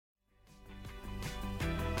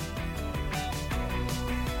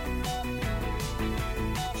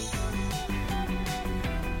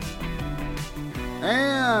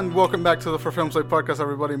And welcome back to the For Film Slate podcast,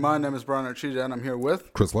 everybody. My name is Brian Archija, and I'm here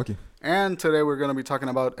with Chris Lucky. And today we're going to be talking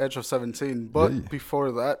about Edge of 17. But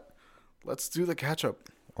before that, let's do the catch-up.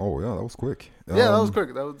 Oh, yeah, that was quick. Yeah, that was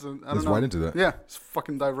quick. That was, let's right into that. Yeah, let's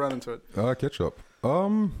fucking dive right into it. Catch up.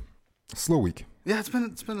 Slow week. Yeah, it's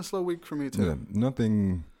been a slow week for me, too. Yeah,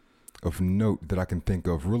 nothing of note that I can think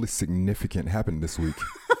of really significant happened this week.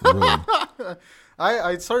 Really.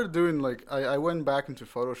 I started doing, I went back into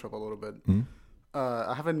Photoshop a little bit. Mm-hmm.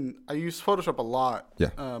 I used Photoshop a lot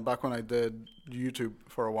back when I did YouTube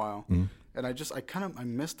for a while. Mm-hmm. And I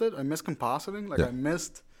missed it. I missed compositing. I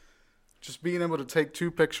missed just being able to take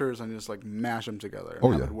two pictures and just mash them together.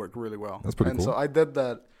 And have it work really well. That's pretty cool. And so I did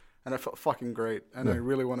that and I felt fucking great. And I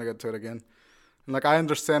really want to get to it again. And I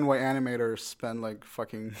understand why animators spend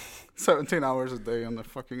fucking 17 hours a day on the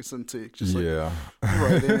fucking Cintiq. Just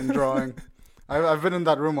writing and drawing. I've been in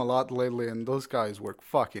that room a lot lately, and those guys work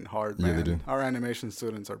fucking hard, man. Yeah, they do. Our animation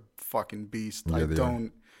students are fucking beasts. Yeah,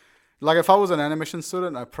 If I was an animation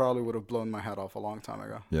student, I probably would have blown my head off a long time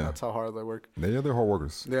ago. Yeah. That's how hard they work. They're hard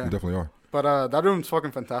workers. Yeah. They definitely are. But that room's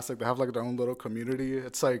fucking fantastic. They have their own little community.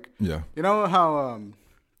 It's yeah. You know how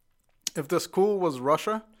if the school was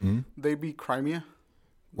Russia, they'd be Crimea?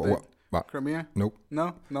 What? Crimea? Nope.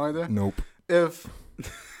 No? No idea? Nope. If...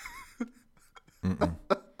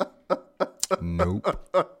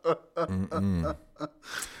 Nope. Mm-mm.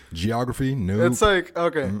 Geography? Nope. It's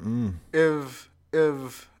okay. If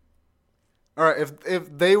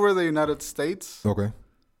they were the United States, okay,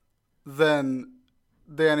 then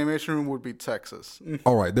the animation room would be Texas.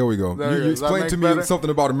 All right, there we go. You explained to me better? something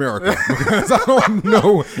about America because I don't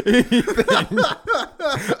know anything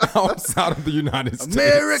outside of the United States.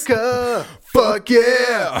 America, fuck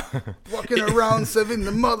yeah, walking around saving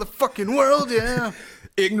the motherfucking world, yeah.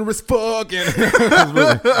 Ignorant fucking.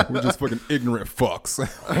 We're just fucking ignorant fucks.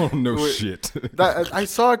 I don't know shit. I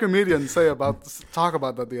saw a comedian talk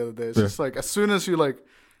about that the other day. It's just as soon as you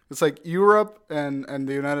it's Europe and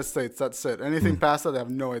the United States. That's it. Anything past that, I have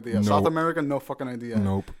no idea. Nope. South America, no fucking idea.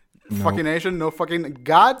 Nope. Fucking Asian, no fucking.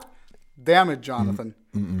 God damn it, Jonathan.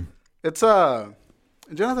 It's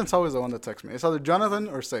Jonathan's always the one that texts me. It's either Jonathan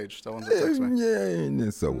or Sage, the one that texts me. Yeah,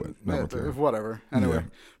 so what? Whatever. Anyway.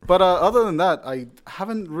 But other than that, I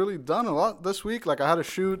haven't really done a lot this week. I had a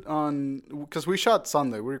shoot because we shot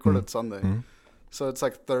Sunday. We recorded Sunday. So it's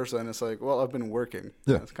Thursday, and it's I've been working.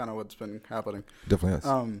 Yeah. That's kind of what's been happening. Definitely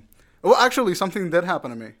has. Well, actually, something did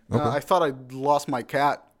happen to me. Okay. I thought I lost my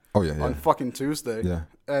cat on fucking Tuesday. Yeah.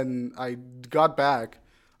 And I got back.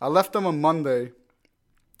 I left them on Monday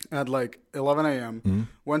at 11 a.m.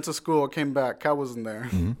 Went to school, came back, cat wasn't there.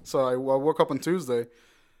 So I woke up on Tuesday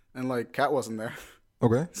and cat wasn't there.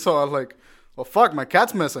 Okay. So I was well, fuck, my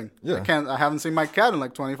cat's missing. Yeah. I haven't seen my cat in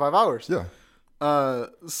 25 hours. Yeah.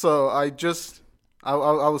 So I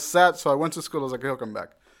was sad, so I went to school. I was he'll come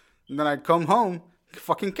back. And then I come home,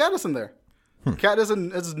 fucking cat isn't there. Cat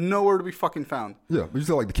is nowhere to be fucking found. Yeah, but you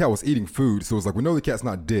said the cat was eating food, so it's we know the cat's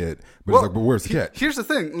not dead, but but where's the cat? Here's the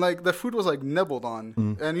thing, the food was nibbled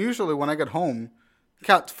on, and usually when I get home,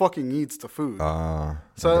 cat fucking eats the food.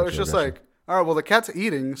 So it's just all right, well the cat's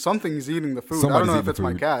eating, something's eating the food. Somebody's I don't know if it's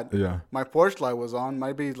food. my cat. Yeah. My porch light was on,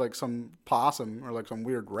 might be some possum or some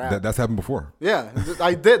weird rat. That's happened before. Yeah,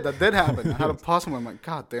 that did happen. I had a possum. I'm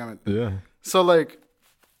god damn it. Yeah. So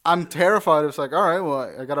I'm terrified. It's all right,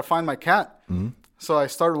 well, I got to find my cat. So I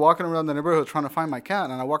started walking around the neighborhood trying to find my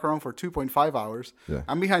cat, and I walk around for 2.5 hours. Yeah.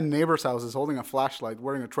 I'm behind neighbors' houses holding a flashlight,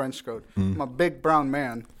 wearing a trench coat. I'm a big brown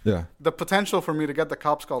man. Yeah. The potential for me to get the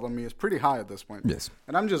cops called on me is pretty high at this point. Yes.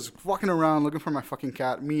 And I'm just walking around looking for my fucking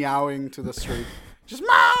cat, meowing to the street. Just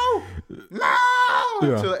meow! Meow!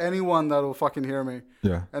 To anyone that will fucking hear me.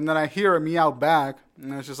 Yeah. And then I hear a meow back,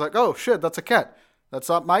 and it's just oh shit, that's a cat. That's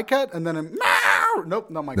not my cat. And then a meow!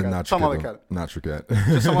 Nope, not my cat. Some other cat. Not your cat.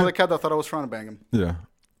 Just some other cat that thought I was trying to bang him. Yeah.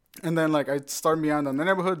 And then I start meowing in the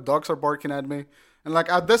neighborhood. Dogs are barking at me. And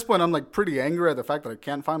at this point, I'm pretty angry at the fact that I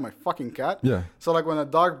can't find my fucking cat. Yeah. So when a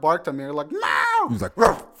dog barked at me, you're meow! He's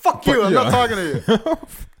fuck you, I'm not talking to you.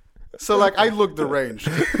 So I look deranged.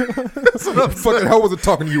 Fucking hell was it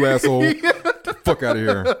talking to you, asshole? Get the fuck out of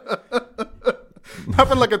here.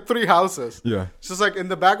 Happened at 3 houses. Yeah. It's just in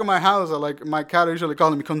the back of my house, my cat usually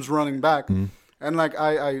calling me, comes running back. And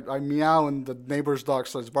I meow and the neighbor's dog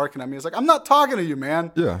starts barking at me. It's I'm not talking to you,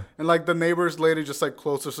 man. Yeah. And the neighbor's lady just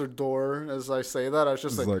closes her door as I say that. I was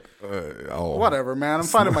just whatever, man. I'm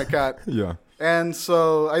finding my cat. Yeah. And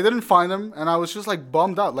so I didn't find him, and I was just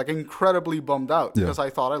bummed out, incredibly bummed out because I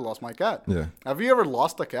thought I lost my cat. Yeah. Have you ever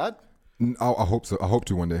lost a cat? I hope so. I hope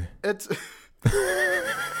to one day. It's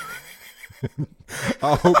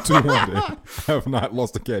I hope to one day. I have not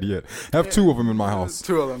lost a cat yet. I have 2 of them in my house.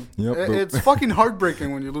 2 of them. Yep, It's fucking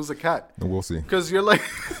heartbreaking when you lose a cat. We'll see. Because you're like...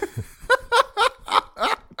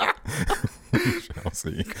 I'll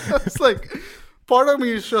see. It's like... Part of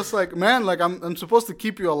me is just like, man, like I'm supposed to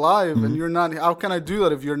keep you alive and you're not. How can I do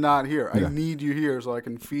that if you're not here? I need you here so I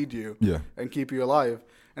can feed you and keep you alive.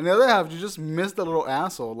 And the other half, you just miss the little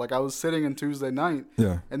asshole. Like I was sitting in Tuesday night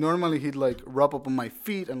and normally he'd like rub up on my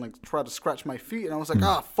feet and like try to scratch my feet. And I was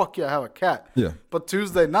like, fuck yeah, I have a cat. Yeah. But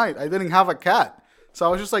Tuesday night, I didn't have a cat. So I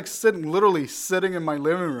was just like literally sitting in my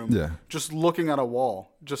living room, just looking at a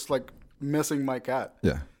wall, just like missing my cat.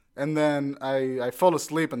 Yeah. And then I fell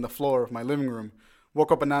asleep on the floor of my living room.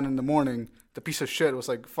 Woke up at 9 in the morning. The piece of shit was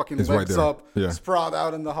like fucking legs up, sprawled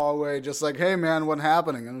out in the hallway, just like, hey man, what's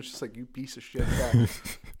happening? And I was just like, you piece of shit cat.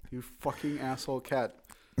 You fucking asshole cat.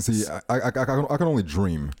 See, I can only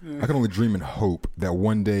dream. I can only dream and hope that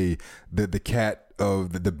one day the cat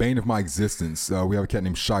of the bane of my existence, we have a cat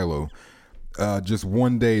named Shiloh, just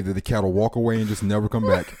one day that the cat will walk away and just never come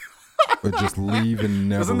back. Or just leave and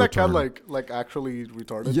never Isn't that return. cat like actually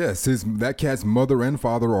retarded? Yes, that cat's mother and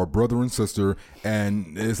father are brother and sister,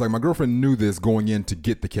 and it's like my girlfriend knew this going in to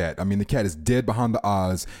get the cat. I mean, the cat is dead behind the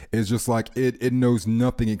eyes. It's just like it knows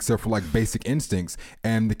nothing except for like basic instincts,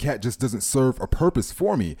 and the cat just doesn't serve a purpose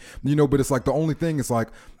for me, you know. But it's like the only thing is like.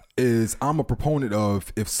 I'm a proponent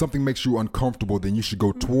of if something makes you uncomfortable, then you should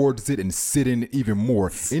go towards it and sit in it even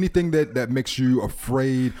more. Anything that makes you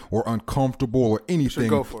afraid or uncomfortable or anything,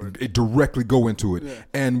 go for it. Directly go into it. Yeah.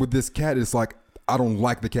 And with this cat, it's like I don't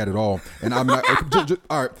like the cat at all. And I'm not.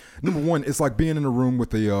 All right. Number one, it's like being in a room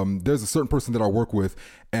with there's a certain person that I work with,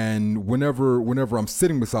 and whenever I'm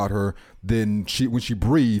sitting beside her, then when she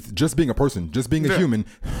breathes, just being a person, just being a human.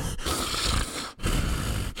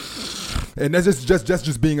 And that's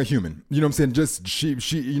just being a human. You know what I'm saying? Just she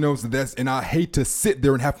you know, so that's, and I hate to sit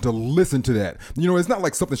there and have to listen to that. You know, it's not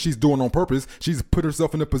like something she's doing on purpose. She's put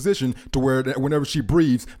herself in a position to where whenever she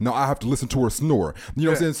breathes, now I have to listen to her snore. You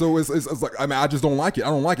know what I'm saying? So it's like, I mean, I just don't like it. I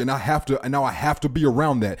don't like it. And I have to be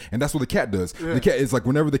around that. And that's what the cat does. Yeah. The cat is like,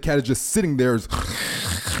 whenever the cat is just sitting there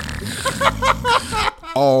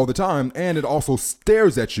all the time, and it also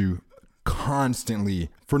stares at you constantly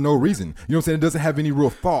for no reason. You know what I'm saying? It doesn't have any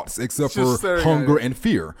real thoughts except for hunger and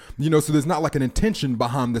fear. You know, so there's not like an intention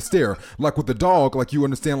behind the stare. Like with the dog, like you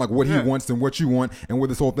understand like what he wants and what you want, and what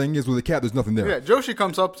this whole thing is with the cat, there's nothing there. Yeah, Joshi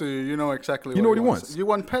comes up to you, you know exactly what he wants. You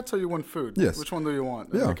want pets or you want food? Yes. Which one do you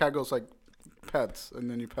want? And the cat goes like, pets, and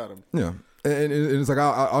then you pet him. Yeah. And it's like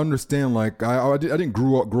I understand. Like I didn't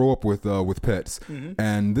grow up with pets,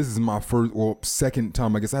 and this is my second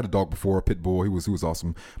time. I guess I had a dog before, a pit bull. He was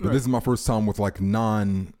awesome, but this is my first time with like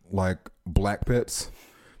black pets.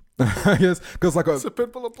 I guess because it's a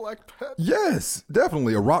pit bull, a black pet. Yes,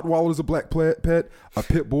 definitely. A Rottweiler is a black pet. A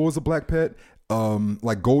pit bull is a black pet.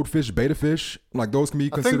 Like goldfish, beta fish, like those can be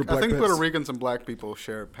considered black pets. I think Puerto Ricans and black people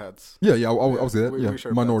share pets. Yeah, I would say that. We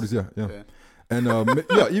share minorities. Pets. Yeah. And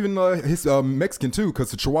even his Mexican too, because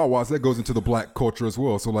the Chihuahuas, that goes into the black culture as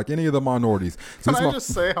well. So like any of the minorities. So Can I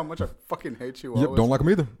just say how much I fucking hate Chihuahuas? Yep, don't like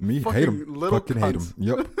them either. Me, hate them. Fucking hate them.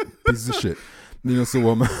 Yep, pieces of shit. You know,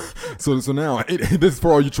 so now this is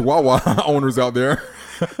for all you Chihuahua owners out there.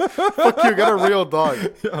 Fuck you, get a real dog.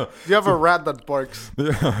 Yeah. You have a rat that barks.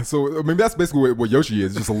 Yeah, so I mean that's basically what Yoshi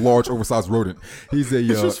is, just a large, oversized rodent. He's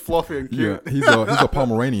just fluffy and cute. Yeah, he's a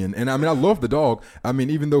Pomeranian, and I mean I love the dog. I mean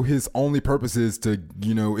even though his only purpose is to,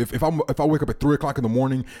 you know, if I wake up at 3:00 in the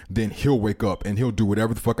morning, then he'll wake up and he'll do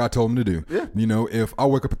whatever the fuck I tell him to do. Yeah. You know, if I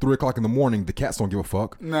wake up at 3:00 in the morning, the cats don't give a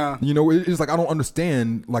fuck. No. You know, it's like I don't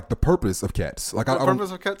understand like the purpose of cats. Like I don't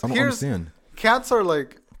understand. Cats are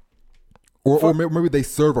like. Or maybe they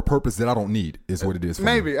serve a purpose that I don't need, is what it is for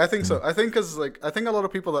maybe me. I think so. I think because I think a lot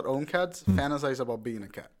of people that own cats fantasize about being a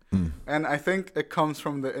cat, and I think it comes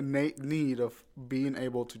from the innate need of being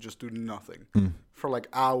able to just do nothing for like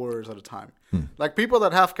hours at a time. Like people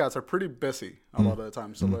that have cats are pretty busy a lot of the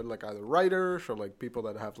time. So they're like either writers or like people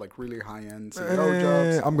that have like really high end CEO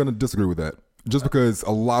jobs. I'm gonna disagree with that. Just because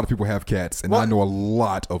a lot of people have cats, and I know a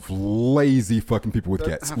lot of lazy fucking people with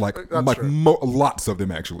cats, lots of them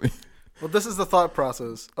actually. Well, this is the thought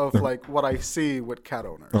process of like what I see with cat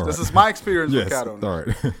owners. Right. This is my experience with cat owners. All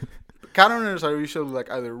right. Cat owners are usually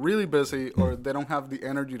like either really busy or they don't have the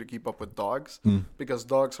energy to keep up with dogs because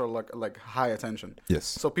dogs are like high attention. Yes.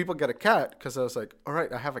 So people get a cat because I was like, all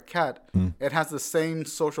right, I have a cat. It has the same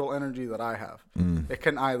social energy that I have. It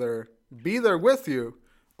can either be there with you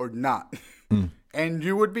or not, and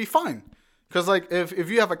you would be fine. Because like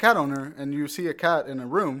if you have a cat owner and you see a cat in a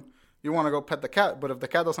room, you want to go pet the cat, but if the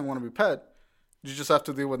cat doesn't want to be pet, you just have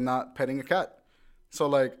to deal with not petting a cat. So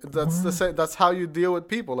like that's how you deal with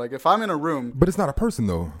people. Like if I'm in a room, but it's not a person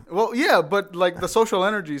though. Well, yeah, but like the social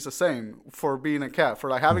energy is the same for being a cat. For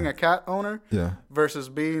like having a cat owner, versus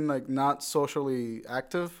being like not socially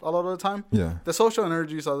active a lot of the time. Yeah, the social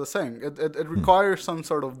energies are the same. It requires some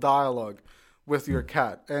sort of dialogue with your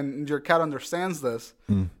cat, and your cat understands this.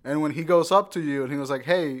 And when he goes up to you and he was like,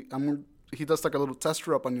 "Hey, he does like a little test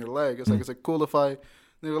rub on your leg." It's like, "Is it cool if I?"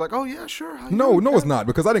 They were like, "Oh yeah, sure." No, it's not,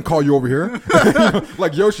 because I didn't call you over here.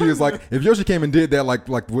 Like Yoshi is like, if Yoshi came and did that, like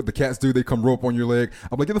what the cats do, they come rope on your leg.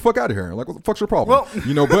 I'm like, get the fuck out of here. Like, what the fuck's your problem?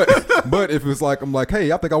 Well, but if it's like, I'm like,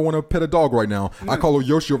 hey, I think I want to pet a dog right now. I call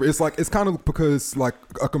Yoshi over. It's like, it's kind of because like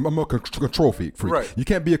I'm a control freak. Right. You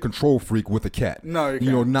can't be a control freak with a cat. No,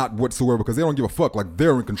 you can't. Not whatsoever, because they don't give a fuck. Like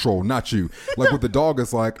they're in control, not you. Like with the dog,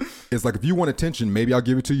 it's like if you want attention, maybe I'll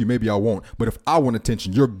give it to you, maybe I won't. But if I want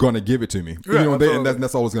attention, you're gonna give it to me. Yeah, and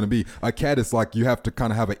that's all it's gonna be. A cat is like, you have to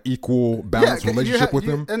kind of have an equal balanced relationship with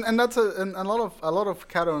them, and that's and a lot of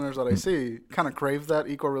cat owners that I see kind of crave that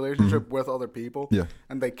equal relationship with other people. Yeah,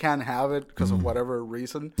 and they can't have it because of whatever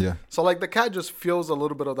reason. Yeah, so like the cat just feels a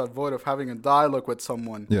little bit of that void of having a dialogue with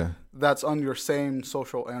someone. Yeah, that's on your same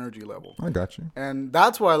social energy level. I got you, and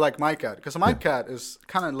that's why I like my cat, because my cat is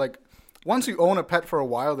kind of like, once you own a pet for a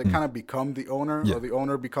while, they kind of become the owner, or the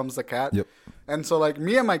owner becomes the cat. Yep. And so, like,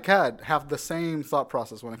 me and my cat have the same thought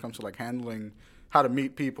process when it comes to, like, handling how to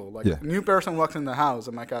meet people. Like, a new person walks in the house,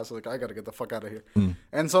 and my cat's like, I got to get the fuck out of here.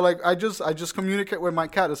 And so, like, I just communicate with my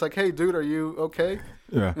cat. It's like, hey, dude, are you okay?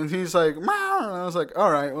 Yeah. And he's like, meow. And I was like,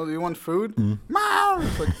 all right, well, do you want food? Meow.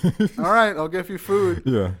 It's like, all right, I'll give you food.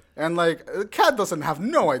 Yeah. And, like, the cat doesn't have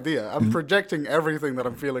no idea. I'm projecting everything that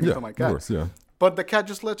I'm feeling into my cat. Of course, yeah. But the cat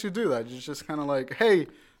just lets you do that. It's just kind of like, hey,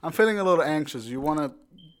 I'm feeling a little anxious. You want to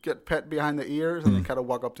get pet behind the ears? And the cat will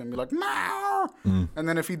walk up to him and be like, meow. And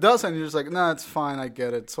then if he doesn't, you're just like, nah, it's fine. I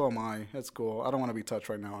get it. So am I. It's cool. I don't want to be touched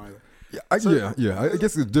right now either. Yeah, I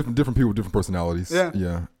guess it's different people with different personalities.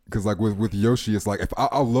 Yeah. Because like with Yoshi, it's like, if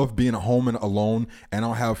I love being at home and alone, and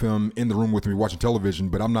I'll have him in the room with me watching television,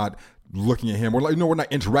 but I'm not looking at him, or like, we're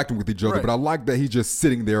not interacting with each other, but I like that he's just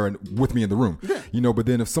sitting there and with me in the room. But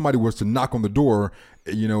then if somebody was to knock on the door,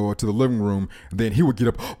 to the living room, then he would get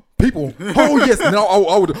up. People, oh yes, and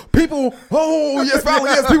I would. People, oh yes,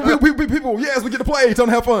 finally, yes, people, yes, we get to play, time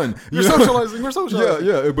to have fun. We're socializing.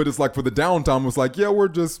 Yeah. But it's like for the downtime, it's like, yeah, we're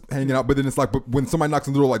just hanging out. But then it's like, but when somebody knocks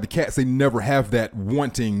on the door, like the cats, they never have that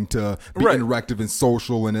wanting to be interactive and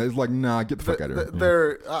social, and it's like, nah, get the fuck out of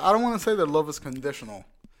here. I don't want to say their love is conditional.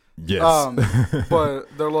 Yes, but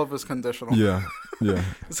their love is conditional. Yeah.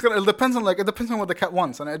 It depends on what the cat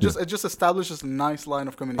wants, and it just establishes a nice line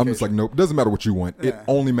of communication. I'm just like, nope, doesn't matter what you want. It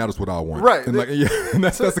only matters what I want. Right. And and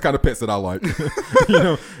that's the kind of pets that I like.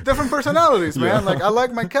 Different personalities, man. Like I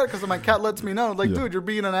like my cat because my cat lets me know, like, dude, you're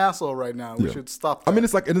being an asshole right now. We should stop that. I mean,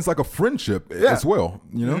 it's like a friendship as well.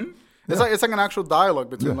 It's like an actual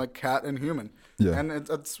dialogue between like cat and human. Yeah. And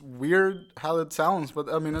it's weird how it sounds,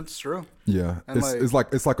 but I mean, it's true. Yeah. And it's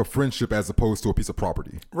like a friendship as opposed to a piece of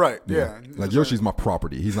property. Right. Yeah. Like Yoshi's my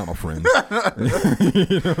property. He's not my friend.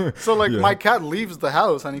 So like my cat leaves the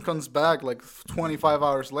house and he comes back like 25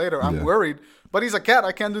 hours later. I'm worried. But he's a cat.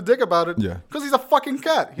 I can't do dick about it. Yeah. Because he's a fucking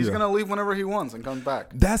cat. He's going to leave whenever he wants and comes back.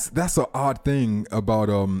 That's an odd thing about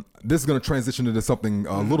this is going to transition into something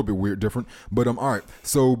a little bit weird, different. But all right.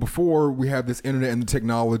 So before we have this internet and the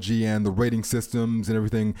technology and the rating systems and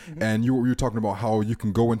everything, and you were talking about how you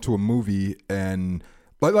can go into a movie and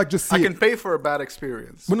like just see I can pay for a bad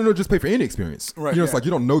experience. Well, no, just pay for any experience. Right. It's like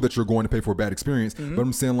you don't know that you're going to pay for a bad experience. But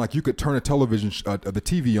I'm saying, like, you could turn a television, the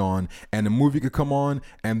TV on, and a movie could come on,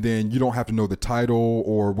 and then you don't have to know the title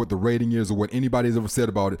or what the rating is or what anybody's ever said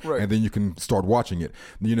about it, and then you can start watching it.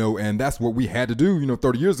 And that's what we had to do,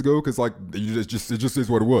 30 years ago, because like it just is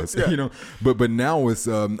what it was. But now it's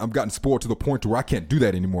I've gotten spoiled to the point to where I can't do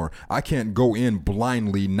that anymore. I can't go in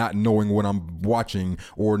blindly, not knowing what I'm watching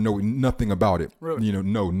or know nothing about it.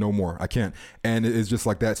 Really? No more. I can't. And it's just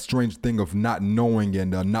like that strange thing of not knowing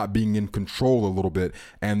and not being in control a little bit.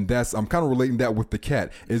 And I'm kind of relating that with the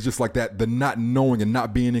cat. It's just like that, the not knowing and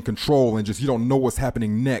not being in control, and just you don't know what's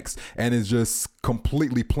happening next, and it's just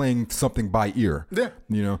completely playing something by ear. Yeah.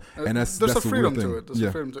 And there's a freedom to it. There's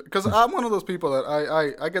a freedom to it. Because I'm one of those people that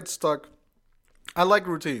I get stuck. I like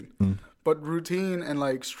routine. But routine and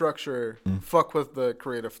like structure fuck with the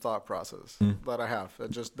creative thought process that I have.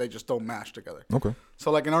 They just don't match together. Okay.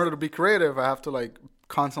 So like in order to be creative, I have to like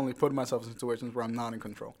constantly put myself in situations where I'm not in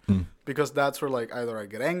control. Because that's where like either I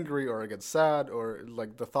get angry or I get sad or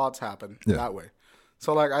like the thoughts happen that way.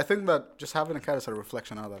 So like I think that just having a cat is a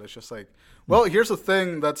reflection of that. It's just like, well, here's a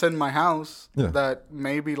thing that's in my house that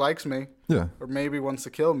maybe likes me or maybe wants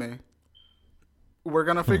to kill me. we're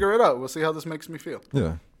gonna figure it out. We'll see how this makes me feel.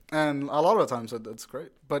 Yeah. And a lot of the times it's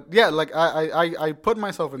great. But yeah, like I put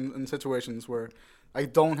myself in situations where I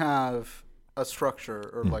don't have a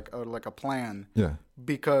structure or like a plan. Yeah.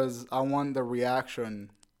 Because I want the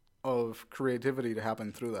reaction of creativity to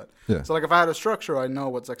happen through that. Yeah. So like if I had a structure, I know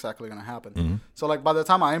what's exactly going to happen. Mm-hmm. So like by the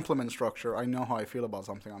time I implement structure, I know how I feel about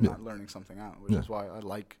something. I'm not learning something out, which is why I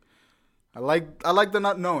like the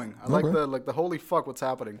not knowing. I like the holy fuck what's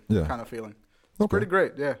happening kind of feeling. It's pretty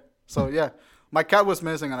great. Yeah. So yeah, my cat was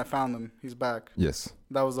missing and I found him. He's back. Yes.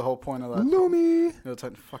 That was the whole point of that. Lumi. It's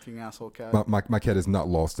a fucking asshole cat. My cat is not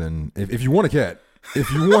lost in. If you want a cat.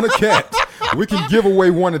 If you want a cat, we can give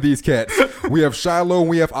away one of these cats. We have Shiloh and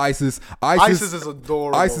we have Isis. Isis is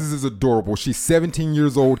adorable. Isis is adorable. She's 17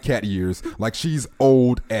 years old, cat years. Like, she's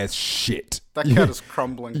old as shit. That cat is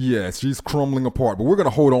crumbling. Yes, she's crumbling apart. But we're going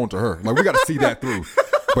to hold on to her. Like, we got to see that through.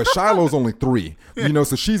 But Shiloh's only 3.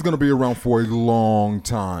 So she's going to be around for a long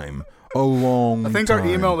time. I think our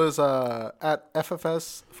email is at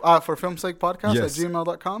FFS for Film's Sake Podcast at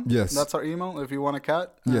gmail.com. Yes. That's our email if you want a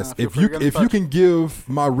cat. Yes. If you can give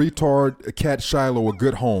my retard cat Shiloh a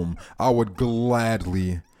good home, I would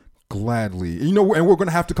gladly. And we're going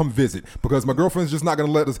to have to come visit because my girlfriend's just not going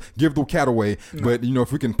to let us give the cat away. No. But,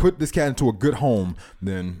 if we can put this cat into a good home,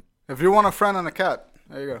 then. If you want a friend and a cat.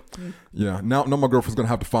 There you go. Yeah. Now my girlfriend's going to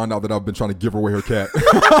have to find out that I've been trying to give away her cat.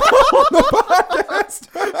 On the podcast.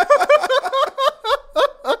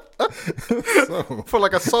 For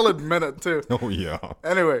like a solid minute, too. Oh, yeah.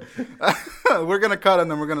 Anyway, we're going to cut and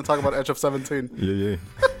then we're going to talk about Edge of 17. Yeah.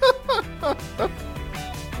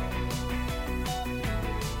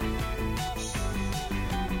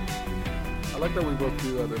 I like that we both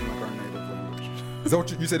do that in like our native language. Is that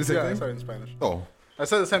what you said the same thing? Yeah, I said it in Spanish. Oh. I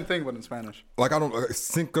said the same thing, but in Spanish. Like, I don't...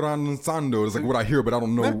 sincronizando is like what I hear, but I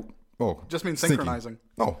don't know... Yeah. Oh. Just means synchronizing.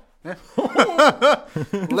 Oh. Yeah.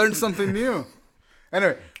 Learn something new.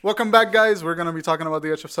 Anyway, welcome back, guys. We're going to be talking about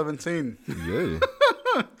the Edge of 17. Yay.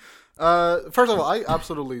 First of all, I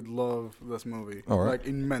absolutely love this movie. All right. Like,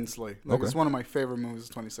 immensely. Like, It's one of my favorite movies of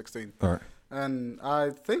 2016. All right. And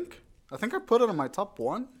I think I put it in my top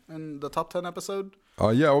 1 in the top 10 episode.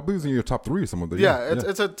 Yeah, I'll be in your top 3 or some of the. Yeah,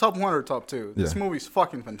 it's a top 1 or top 2. This movie's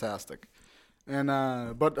fucking fantastic. And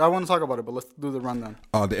but I want to talk about it, but let's do the rundown.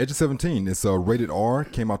 The Edge of 17. It's rated R.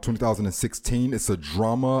 Came out 2016. It's a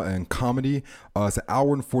drama and comedy. It's an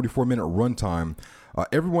hour and 44-minute runtime.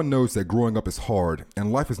 Everyone knows that growing up is hard,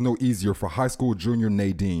 and life is no easier for high school junior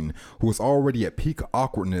Nadine, who is already at peak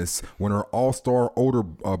awkwardness when her all-star older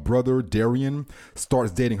brother, Darian,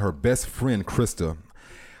 starts dating her best friend, Krista.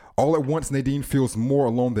 All at once, Nadine feels more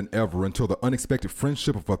alone than ever until the unexpected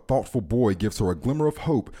friendship of a thoughtful boy gives her a glimmer of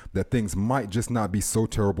hope that things might just not be so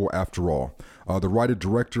terrible after all. The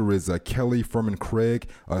writer-director is Kelly Furman Craig,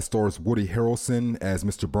 stars Woody Harrelson as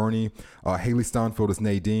Mr. Bernie, Haley Steinfeld as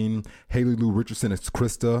Nadine, Haley Lou Richardson as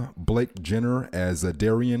Krista, Blake Jenner as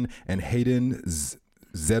Darian, and Hayden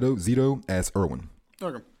Zito as Erwin.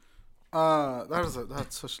 Okay.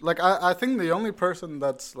 That's such, like I think the only person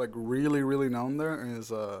that's like really really known there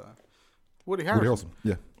is Woody Harrelson.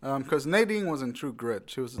 Yeah. Because Nadine was in True Grit.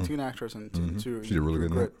 She was a teen actress in True She did really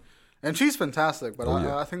good in that. And she's fantastic, but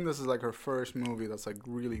I think this is like her first movie that's like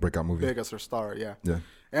really breakout movie, big as her star. Yeah. Yeah.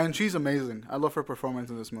 And she's amazing. I love her performance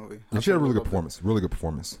in this movie. And she had a really good performance. Really good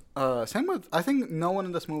performance. Same with, I think no one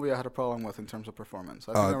in this movie I had a problem with in terms of performance.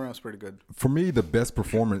 I think everyone was pretty good. For me, the best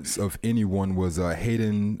performance of anyone was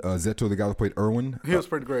Hayden Zito, the guy that played Erwin. He was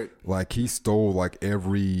pretty great. Like, he stole like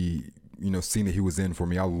every scene that he was in for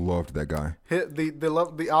me. I loved that guy.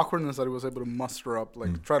 The awkwardness that he was able to muster up,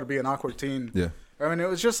 like try to be an awkward teen. Yeah. I mean, it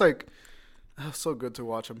was just like, so good to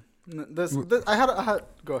watch him. I had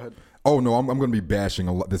go ahead. Oh no, I'm going to be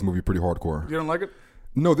bashing this movie pretty hardcore. You don't like it?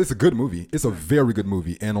 No, this is a good movie. It's a very good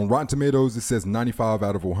movie. And on Rotten Tomatoes, it says 95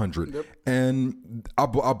 out of 100. Yep. And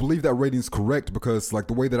I believe that rating is correct because, like,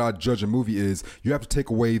 the way that I judge a movie is you have to take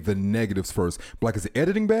away the negatives first. But, like, is the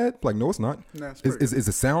editing bad? Like, no, it's not. Nah, is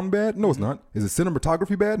the sound bad? No, it's not. Is the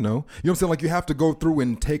cinematography bad? No. You know what I'm saying? Like, you have to go through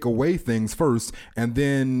and take away things first, and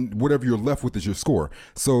then whatever you're left with is your score.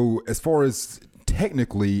 So, as far as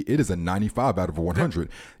technically, it is a 95 out of 100,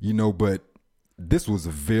 but this was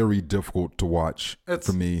very difficult to watch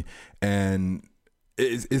for me, and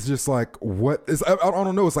it's just like I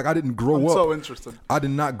don't know. It's like I didn't grow up. I'm so interested. I did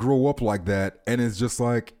not grow up like that, and it's just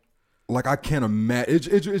like I can't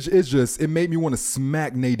imagine. It made me want to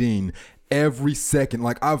smack Nadine every second.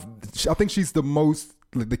 Like I think she's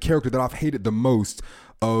the character that I've hated the most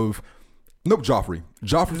of Nope, Joffrey.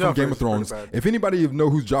 Joffrey from Game of Thrones. If anybody know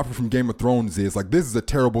who Joffrey from Game of Thrones is, like, this is a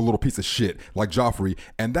terrible little piece of shit, like Joffrey.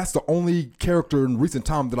 And that's the only character in recent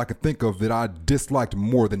time that I can think of that I disliked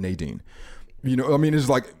more than Nadine. You know, I mean, it's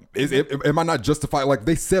like, am I not justified? Like,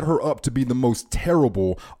 they set her up to be the most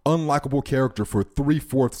terrible, unlikable character for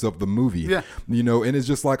 3/4 of the movie. Yeah. You know, and it's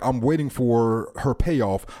just like, I'm waiting for her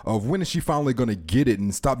payoff of when is she finally going to get it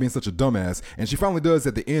and stop being such a dumbass. And she finally does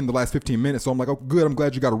at the end, the last 15 minutes. So I'm like, oh, good. I'm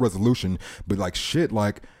glad you got a resolution. But like, shit,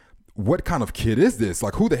 like, what kind of kid is this?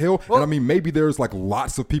 Like, who the hell? Well, and I mean, maybe there's like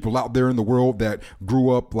lots of people out there in the world that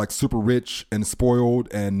grew up like super rich and spoiled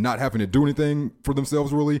and not having to do anything for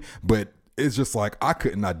themselves really. But it's just like, I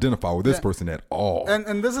couldn't identify with this person at all.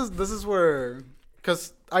 And this is where,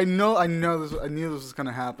 because I knew this was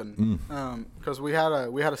gonna happen. Because we had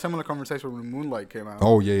a similar conversation when Moonlight came out.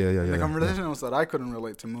 Oh yeah. The conversation was that I couldn't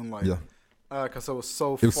relate to Moonlight. Yeah. Because it was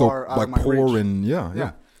so far out like of my poor reach. And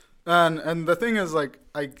yeah. And the thing is, like,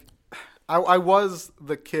 I was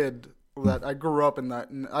the kid that I grew up in that.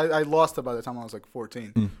 I lost it by the time I was like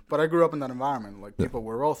 14. But I grew up in that environment. Like, people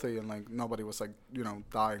were wealthy and like nobody was like, you know,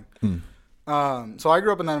 dying. So I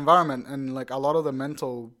grew up in that environment, and like a lot of the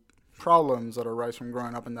mental problems that arise from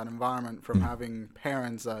growing up in that environment, from having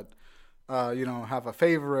parents that, you know, have a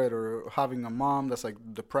favorite, or having a mom that's like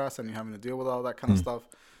depressed and you're having to deal with all that kind of stuff,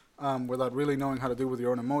 without really knowing how to deal with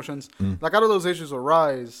your own emotions. Like, all of those issues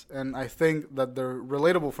arise, and I think that they're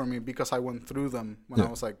relatable for me because I went through them when I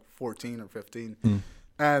was like 14 or 15.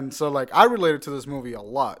 And so like I related to this movie a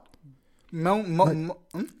lot.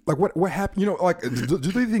 Like what happened? You know, like do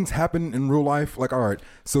these things happen in real life? Like, all right,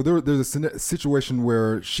 so there's a situation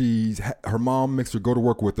where her mom makes her go to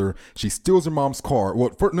work with her. She steals her mom's car.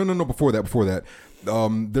 Well, before that.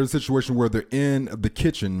 There's a situation where they're in the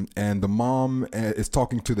kitchen and the mom is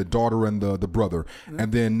talking to the daughter and the brother,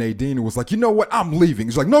 and then Nadine was like, you know what, I'm leaving.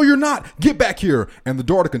 She's like, no, you're not, get back here. And the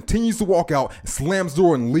daughter continues to walk out, slams the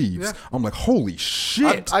door and leaves. I'm like, holy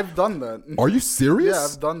shit. I've done that. Are you serious? Yeah,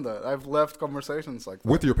 I've done that. I've left conversations like that.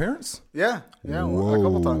 With your parents? Yeah, a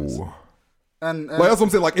couple times. And like, that's what I'm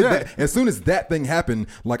saying. Like, as soon as that thing happened,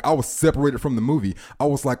 like, I was separated from the movie. I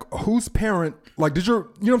was like, whose parent? Like, you know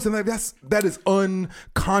what I'm saying? Like, that is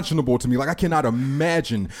unconscionable to me. Like, I cannot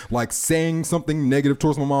imagine like saying something negative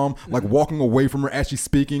towards my mom, like walking away from her as she's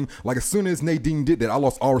speaking. Like, as soon as Nadine did that, I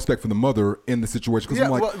lost all respect for the mother in the situation. Because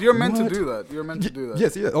I'm like, well, you're meant to do that. You're meant to do that.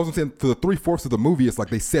 Yes, yeah. I was saying, for the 3/4 of the movie, it's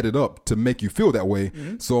like they set it up to make you feel that way.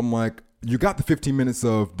 So I'm like, you got the 15 minutes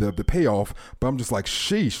of the payoff, but I'm just like,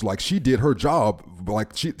 sheesh, like, she did her job.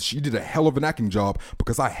 Like, she did a hell of an acting job,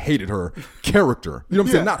 because I hated her character. You know what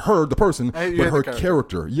I'm saying? Not her, the person, but her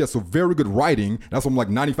character. Yeah, so very good writing. That's why I'm like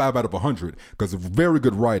 95 out of 100, because of very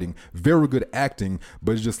good writing, very good acting,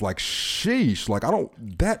 but it's just like, sheesh, like,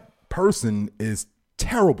 that person is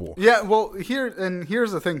terrible. Yeah, well, here's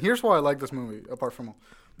the thing. Here's why I like this movie, apart from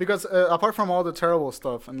all the terrible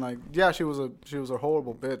stuff, and like, yeah, she was a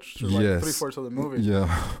horrible bitch for like 3/4 of the movie.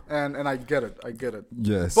 Yeah, and I get it.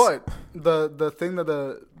 Yes, but the thing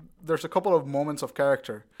that there's a couple of moments of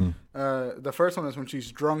character. The first one is when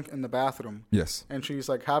she's drunk in the bathroom. Yes, and she's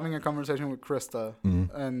like having a conversation with Krista,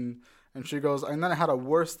 and she goes, and then I had a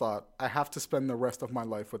worse thought. I have to spend the rest of my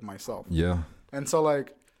life with myself. Yeah, and so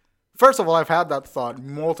like, first of all, I've had that thought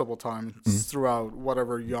multiple times throughout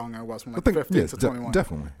whatever young I was, from like 15 to 21.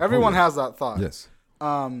 Definitely. Everyone has that thought. Yes.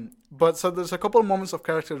 But so there's a couple of moments of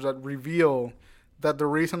characters that reveal that the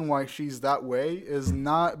reason why she's that way is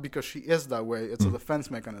not because she is that way. It's a defense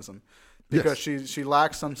mechanism. Because she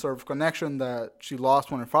lacks some sort of connection that she lost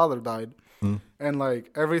when her father died. And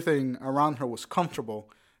like, everything around her was comfortable.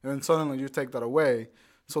 And then suddenly you take that away.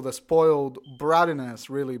 So the spoiled brattiness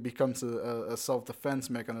really becomes a self-defense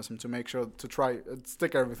mechanism to make sure to try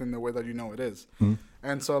stick everything the way that you know it is.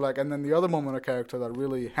 And so like, and then the other moment of character that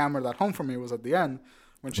really hammered that home for me was at the end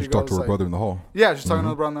when she goes, talked to her brother in the hall. Yeah, she's talking to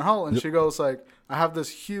her brother in the hall, and she goes like, I have this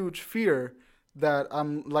huge fear that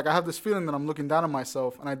I have this feeling that I'm looking down on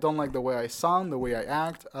myself, and I don't like the way I sound, the way I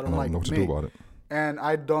act. I don't like know what me. to do about it. And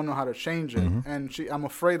I don't know how to change it. And I'm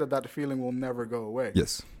afraid that feeling will never go away.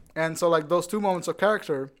 Yes. And so, like, those two moments of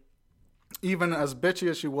character, even as bitchy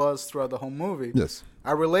as she was throughout the whole movie,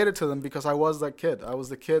 I related to them because I was that kid. I was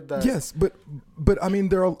the kid that... Yes, but I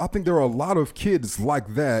mean, I think there are a lot of kids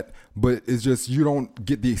like that, but it's just you don't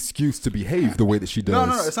get the excuse to behave the way that she does.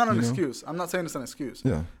 No, it's not an excuse. I'm not saying it's an excuse.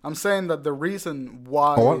 Yeah. I'm saying that the reason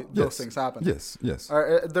why those things happen... Yes.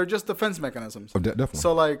 They're just defense mechanisms. Oh, definitely.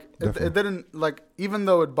 So, like, it didn't... Like, even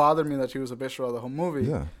though it bothered me that she was a bitch throughout the whole movie...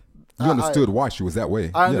 Yeah. You understood why she was that way.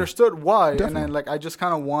 I understood why, and then like I just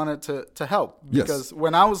kind of wanted to help because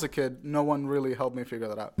when I was a kid, no one really helped me figure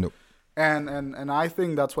that out. Nope. And I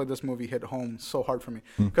think that's why this movie hit home so hard for me.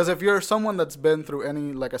 Because if you're someone that's been through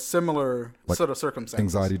any like a similar sort of circumstance,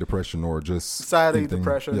 anxiety, depression, or just anxiety,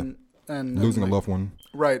 depression, and losing like, a loved one,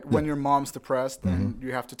 right? When your mom's depressed and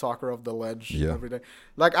you have to talk her off the ledge every day.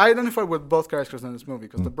 Like I identify with both characters in this movie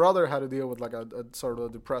because the brother had to deal with like a sort of a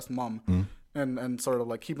depressed mom and sort of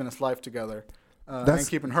like keeping his life together and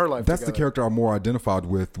keeping her life. That's together. the character I'm more identified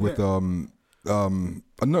with.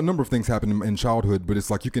 A number of things happen in childhood, but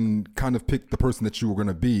it's like you can kind of pick the person that you were going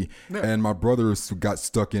to be. Yeah. And my brothers got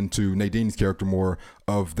stuck into Nadine's character more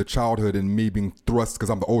of the childhood and me being thrust,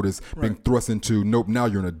 because I'm the oldest, being thrust into, nope, now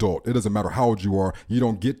you're an adult. It doesn't matter how old you are. You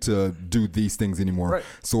don't get to do these things anymore. Right.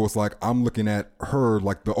 So it's like I'm looking at her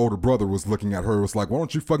like the older brother was looking at her. It was like, why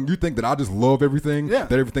don't you think that I just love everything? Yeah.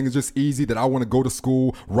 That everything is just easy, that I want to go to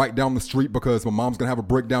school right down the street because my mom's going to have a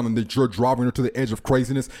breakdown and that you're driving her to the edge of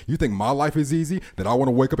craziness. You think my life is easy? That I want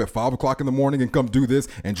to wake up at 5 o'clock in the morning and come do this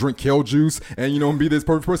and drink kale juice and, and be this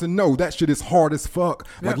perfect person? No, that shit is hard as fuck.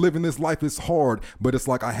 Like living this life is hard, but it's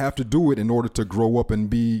like I have to do it in order to grow up and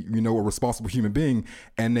be, a responsible human being.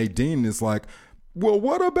 And Nadine is like, well,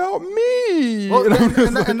 what about me? Well,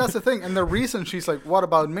 and that's the thing. And the reason she's like, what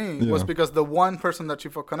about me? Was because the one person that she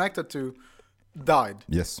felt connected to died.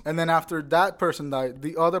 Yes. And then after that person died,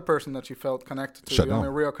 the other person that she felt connected to, only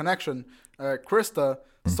real connection, Krista,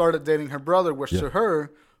 started dating her brother, which to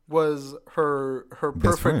her was her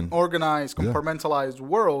perfect, friend. Organized, compartmentalized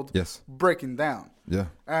world breaking down. Yeah.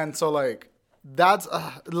 And so, like, that's,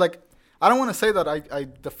 like, I don't want to say that I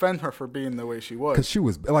defend her for being the way she was. Because she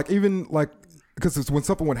was, like, even, like, because when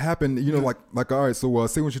something would happen, like all right, so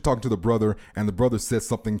say when she's talking to the brother and the brother says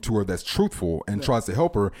something to her that's truthful and tries to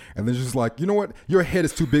help her, and then she's like, you know what, your head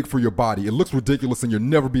is too big for your body. It looks ridiculous and you'll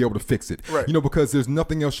never be able to fix it. Right. Because there's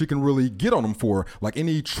nothing else she can really get on him for. Like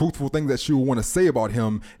any truthful thing that she would want to say about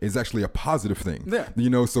him is actually a positive thing.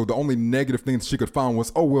 Yeah. So the only negative thing that she could find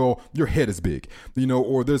was, oh, well, your head is big.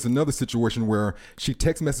 Or there's another situation where she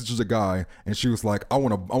text messages a guy and she was like, I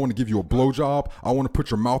want to give you a blowjob. I want to put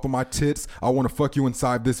your mouth on my tits. I want to fuck you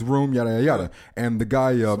inside this room, yada yada yada. And the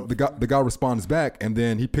guy responds back, and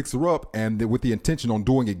then he picks her up, and with the intention on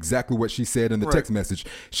doing exactly what she said in the text message.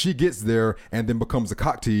 She gets there and then becomes a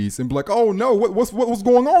cock tease and be like, oh no, what's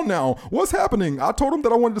going on now? What's happening? I told him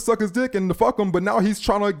that I wanted to suck his dick and to fuck him, but now he's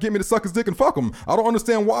trying to get me to suck his dick and fuck him. I don't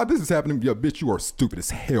understand why this is happening. Yeah, bitch, you are stupid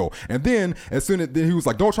as hell. And then as soon as he was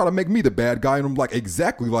like, don't try to make me the bad guy, and I'm like,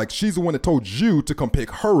 exactly, like she's the one that told you to come pick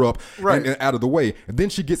her up and out of the way. And then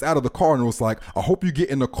she gets out of the car and was like, I hope you get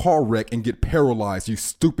in a car wreck and get paralyzed, you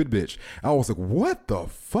stupid bitch. I was like, what the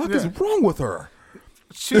fuck is wrong with her?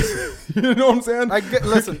 She's, you know what I'm saying?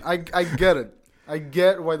 I get it. I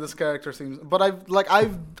get why this character seems, but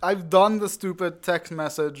I've done the stupid text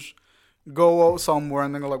message, go out somewhere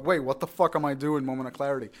and then go like, wait, what the fuck am I doing? Moment of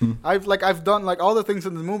clarity. I've done like all the things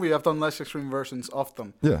in the movie. I've done less extreme versions of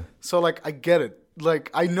them. Yeah. So like I get it.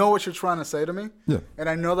 Like I know what you're trying to say to me. Yeah. And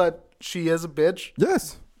I know that she is a bitch.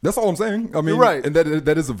 Yes. That's all I'm saying. I mean, right. And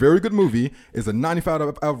that is a very good movie. It's a 95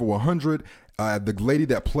 out of 100. The lady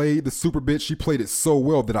that played the super bitch, she played it so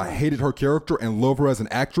well that I hated her character and love her as an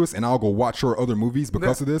actress, and I'll go watch her other movies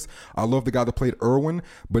because of this. I love the guy that played Irwin,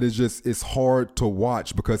 but it's hard to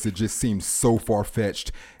watch because it just seems so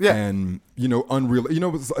far-fetched and, unreal.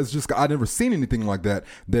 It's just, I've never seen anything like that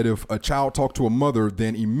if a child talked to a mother,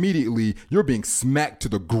 then immediately you're being smacked to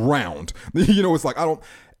the ground. It's like,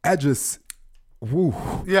 woo.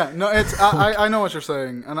 Yeah, no, it's I know what you're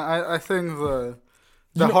saying, and I think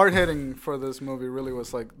the hard hitting for this movie really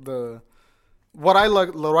was like what I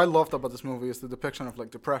loved about this movie is the depiction of like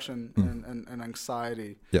depression and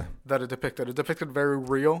anxiety that it depicted. It depicted very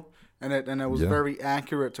real, and it was very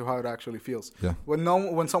accurate to how it actually feels. Yeah.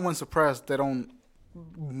 When someone's depressed, they don't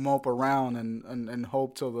mope around and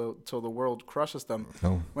hope till the world crushes them.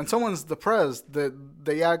 No. When someone's depressed,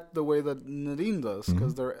 they act the way that Nadine does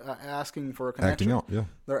because they're asking for a connection. Acting out,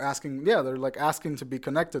 they're like asking to be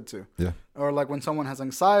connected to. Yeah. Or like when someone has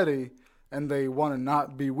anxiety and they want to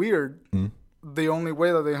not be weird, the only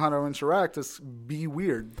way that they know how to interact is be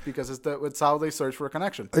weird because it's how they search for a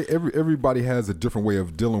connection. Everybody has a different way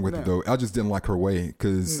of dealing with it though. I just didn't like her way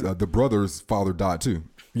because the brother's father died too.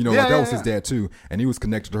 That was his dad too, and he was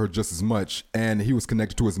connected to her just as much, and he was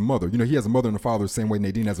connected to his mother. He has a mother and a father the same way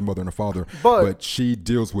Nadine has a mother and a father, but she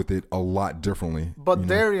deals with it a lot differently. But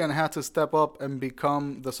Darian had to step up and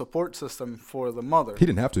become the support system for the mother. He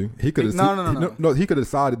didn't have to. He could have. No. He could have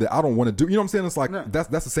decided that I don't want to do. You know what I'm saying? It's like that's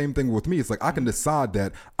the same thing with me. It's like I can decide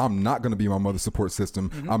that I'm not going to be my mother's support system.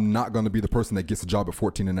 I'm not going to be the person that gets a job at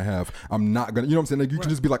 14 and a half. I'm not going to. You know what I'm saying? Like, you can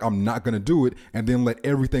just be like, I'm not going to do it, and then let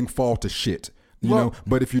everything fall to shit. You know,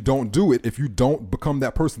 but if you don't do it, if you don't become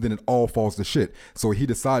that person, then it all falls to shit. So he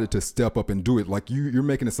decided to step up and do it. Like you're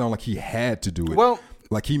making it sound like he had to do it. Well,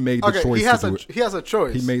 like he made the choice to do it. He has a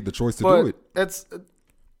choice. He made the choice to do it.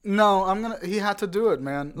 He had to do it,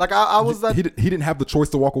 man. Like I was that. He didn't have the choice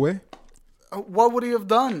to walk away. What would he have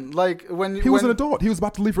done? Like he was an adult, he was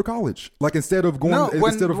about to leave for college. Like instead of going to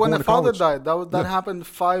college. When the father died, that happened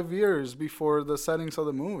 5 years before the settings of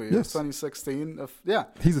the movie. Yes. 2016.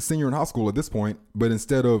 He's a senior in high school at this point, but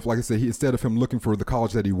instead of, like I said, instead of him looking for the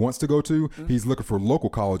college that he wants to go to, he's looking for local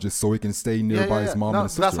colleges so he can stay nearby his mom and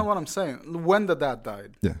his sister. That's not what I'm saying. When the dad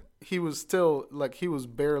died, he was still he was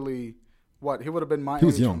barely. What? He would have been my age. He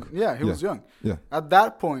was young. Yeah, he was young. Yeah. At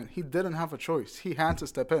that point, he didn't have a choice. He had to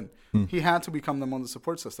step in. He had to become the mother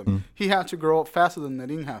support system. He had to grow up faster than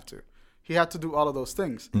Nadine had to. He had to do all of those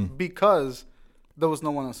things because there was no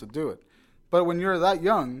one else to do it. But when you're that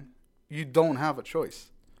young, you don't have a choice.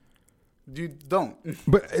 You don't.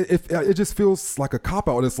 But it just feels like a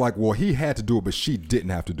cop-out. It's like, well, he had to do it, but she didn't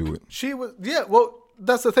have to do it. She was, well,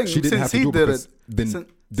 that's the thing. She didn't have to do it because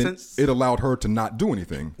then it allowed her to not do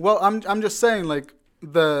anything. Well, I'm just saying, like,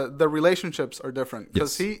 the relationships are different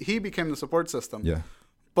because he became the support system. Yeah.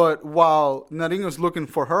 But while Nadine was looking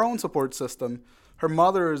for her own support system, her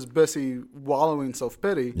mother is busy wallowing in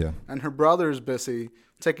self-pity. Yeah. And her brother is busy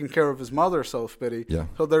taking care of his mother's self-pity. Yeah.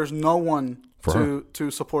 So there's no one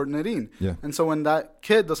to support Nadine. Yeah. And so when that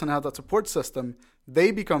kid doesn't have that support system,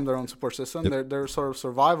 they become their own support system. Yep. They're sort of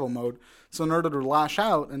survival mode. So in order to lash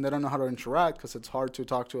out, and they don't know how to interact because it's hard to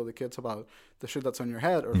talk to other kids about the shit that's on your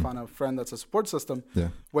head or find a friend that's a support system. Yeah.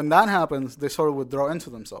 When that happens, they sort of withdraw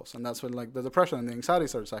into themselves. And that's when like the depression and the anxiety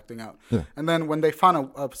starts acting out. Yeah. And then when they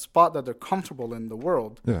find a spot that they're comfortable in the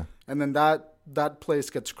world, and then that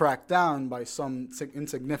place gets cracked down by some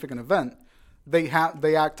insignificant event, they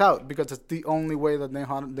act out because it's the only way that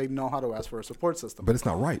they know how to ask for a support system. But it's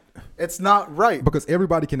not right. It's not right. Because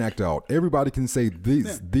everybody can act out. Everybody can say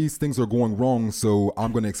these things are going wrong, so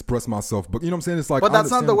I'm going to express myself. But you know what I'm saying? It's like, but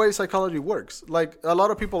that's not the way psychology works. Like a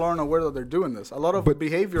lot of people aren't aware that they're doing this. A lot of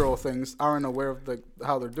behavioral things aren't aware of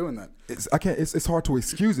how they're doing that. It's hard to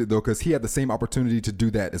excuse it though because he had the same opportunity to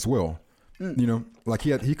do that as well. You know, like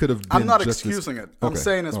he could have been. I'm not excusing it. I'm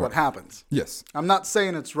saying it's what happens. Yes. I'm not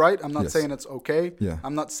saying it's right. I'm not saying it's okay. Yeah.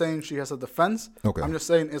 I'm not saying she has a defense. Okay. I'm just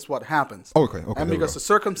saying it's what happens. Okay. And because the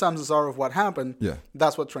circumstances are of what happened,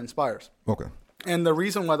 that's what transpires. Okay. And the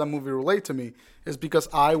reason why that movie relates to me is because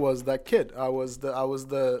I was that kid. I was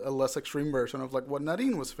the less extreme version of like what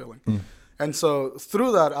Nadine was feeling. And so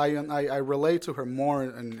through that, I relate to her more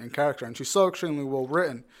in character, and she's so extremely well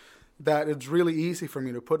written that it's really easy for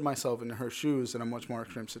me to put myself in her shoes in a much more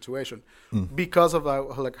extreme situation because of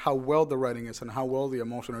how well the writing is and how well the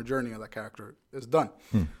emotional journey of that character is done.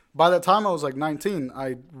 By the time I was like 19,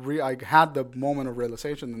 I had the moment of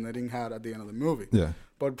realization that Nadine had at the end of the movie. Yeah.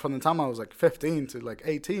 But from the time I was like 15 to like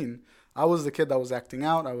 18, I was the kid that was acting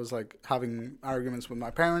out. I was like having arguments with my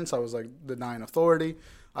parents. I was like denying authority.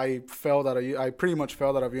 I pretty much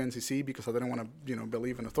failed out of UNCC because I didn't want to,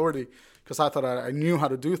 believe in authority because I thought I knew how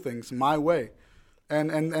to do things my way.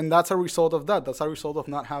 And that's a result of that. That's a result of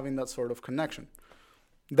not having that sort of connection.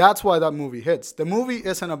 That's why that movie hits. The movie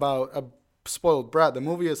isn't about a spoiled brat. The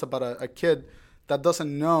movie is about a kid that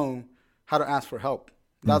doesn't know how to ask for help.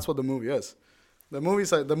 That's what the movie is. The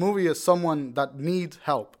movie is someone that needs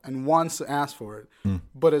help and wants to ask for it,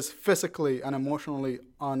 but is physically and emotionally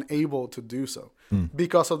unable to do so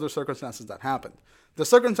because of the circumstances that happened. The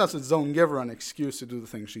circumstances don't give her an excuse to do the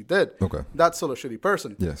things she did. Okay. That's still a shitty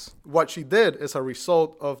person. Yes. What she did is a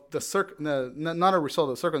result of not a result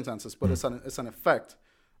of circumstances, but it's an effect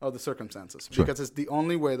of the circumstances because it's the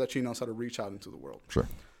only way that she knows how to reach out into the world. Sure.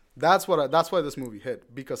 That's why this movie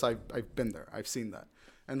hit, because I've been there. I've seen that.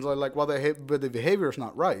 And so, like, while the behavior is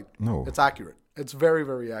not right, it's accurate. It's very,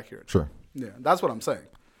 very accurate. Sure. Yeah, that's what I'm saying.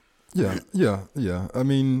 Yeah. I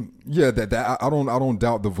mean, that I don't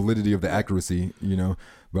doubt the validity of the accuracy,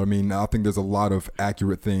 but I mean, I think there's a lot of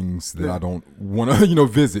accurate things that I don't want to,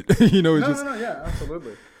 visit. Yeah,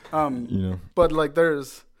 absolutely. But like,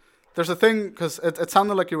 there's a thing because it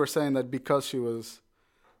sounded like you were saying that because she was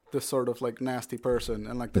this sort of like nasty person,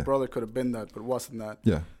 and like the brother could have been that, but wasn't that.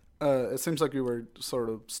 Yeah. It seems like you were sort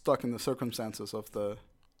of stuck in the circumstances of the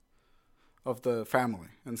family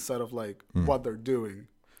instead of like what they're doing.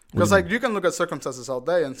 Because like you can look at circumstances all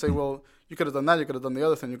day and say, well, you could have done that, you could have done the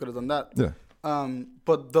other thing, you could have done that. Yeah.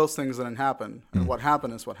 But those things didn't happen. And what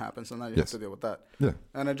happened is what happens, and now you have to deal with that. Yeah.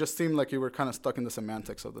 And it just seemed like you were kind of stuck in the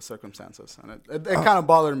semantics of the circumstances, and it kind of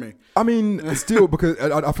bothered me. I mean, still, because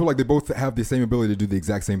I feel like they both have the same ability to do the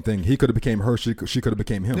exact same thing. He could have became her. She could have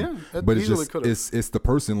became him. Yeah, but it's just it's the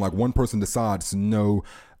person. Like one person decides, no,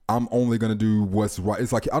 I'm only gonna do what's right.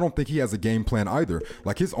 It's like I don't think he has a game plan either.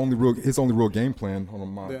 Like his only real game plan. Hold on,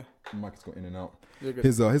 my mic is going in and out.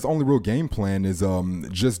 His only real game plan is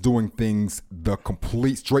just doing things the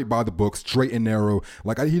complete straight by the book, straight and narrow.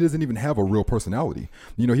 Like he doesn't even have a real personality.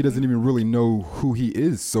 You know, he doesn't even really know who he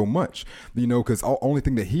is so much. You know, because only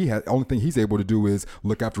thing he's able to do is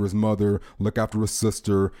look after his mother, look after his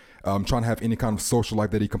sister, trying to have any kind of social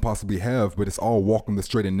life that he can possibly have. But it's all walking the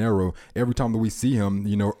straight and narrow. Every time that we see him,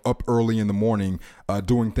 you know, up early in the morning,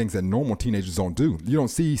 doing things that normal teenagers don't do. You don't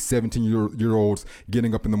see 17-year-olds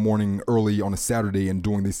getting up in the morning early on a Saturday and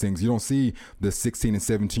doing these things. You don't see the 16 and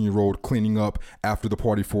 17-year-old cleaning up after the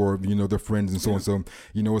party for, you know, their friends and so and so.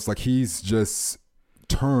 You know, it's like he's just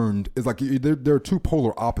turned. It's like there are two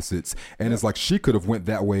polar opposites, and it's like she could have went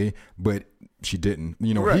that way, but she didn't.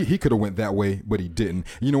 You know, he could have went that way, but he didn't.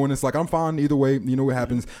 You know, and it's like I'm fine either way. You know what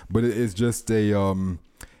happens, but it's just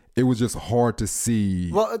it was just hard to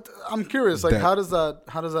see. Well, I'm curious. Like, how does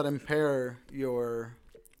that impair your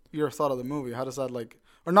thought of the movie? How does that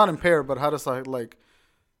or not impair, but how does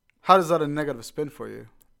that a negative spin for you?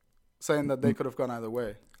 Saying that they could have gone either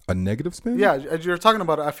way. A negative spin? Yeah, as you're talking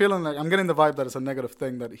about it, I'm feeling like I'm getting the vibe that it's a negative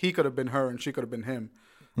thing, that he could have been her and she could have been him.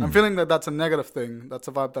 I'm feeling that that's a negative thing. That's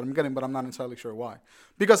a vibe that I'm getting, but I'm not entirely sure why.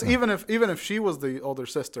 Because even if she was the older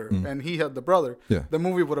sister and he had the brother, the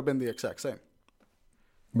movie would have been the exact same.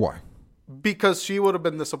 Why? Because she would have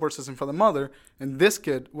been the support system for the mother, and this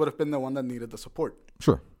kid would have been the one that needed the support.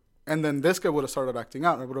 Sure. And then this kid would have started acting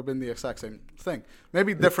out. It would have been the exact same thing.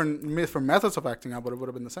 Maybe different methods of acting out, but it would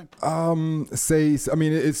have been the same.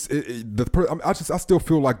 I still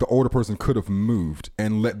feel like the older person could have moved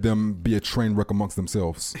and let them be a train wreck amongst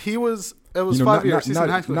themselves. It was 5 years. He's in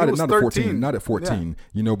high school. Not he was at 14. Not at 14. Yeah.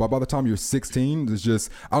 You know, by the time you're 16, it's just,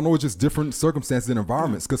 I don't know, it's just different circumstances and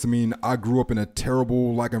environments. Because, I mean, I grew up in a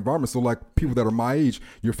terrible, environment. So, people that are my age,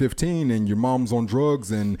 you're 15 and your mom's on drugs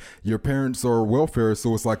and your parents are welfare.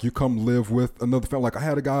 So, it's like you come live with another family. Like, I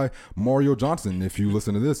had a guy, Mario Johnson, if you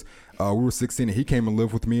listen to this. We were 16 and he came and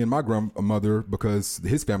lived with me and my grandmother because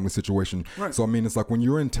his family situation. Right. So, I mean, it's like when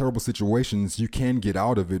you're in terrible situations, you can get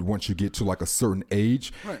out of it once you get to a certain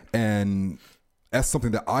age. Right. And that's something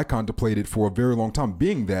that I contemplated for a very long time,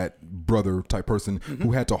 being that brother type person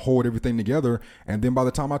who had to hold everything together. And then by the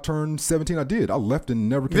time I turned 17, I did. I left and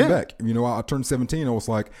never came back. You know, I turned 17. I was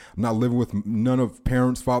like, I'm not living with none of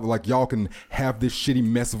parents, father. Like, y'all can have this shitty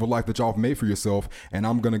mess of a life that y'all have made for yourself. And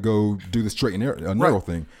I'm going to go do the straight and narrow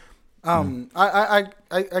thing. I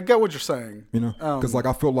get what you're saying. You know, because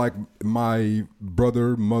I felt like my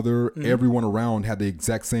brother, mother, everyone around had the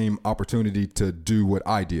exact same opportunity to do what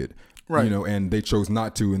I did. Right. You know, and they chose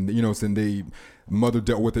not to. And, you know, mother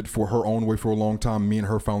dealt with it for her own way for a long time. Me and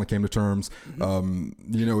her finally came to terms.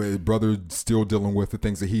 You know, brother still dealing with the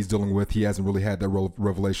things that he's dealing with. He hasn't really had that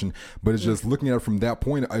revelation. But it's just looking at it from that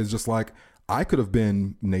point, it's just like, I could have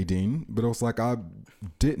been Nadine, but it was like, I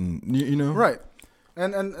didn't, you know? Right.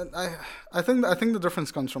 And I think the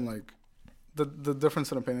difference comes from the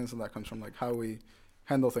difference in opinions, and that comes from how we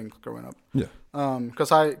handle things growing up. Yeah.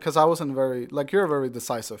 Because I wasn't very you're a very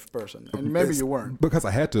decisive person, and maybe you weren't. Because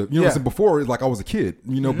I had to. You know, before it's like I was a kid.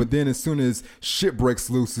 You know, but then as soon as shit breaks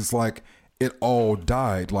loose, it's like it all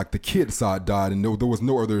died. Like the kid side died, and there was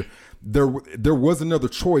no other. There was another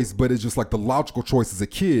choice, but it's just like the logical choice as a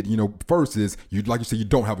kid, you know, first is you said, you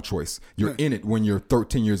don't have a choice. You're in it when you're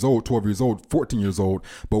 13 years old, 12 years old, 14 years old.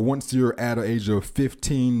 But once you're at an age of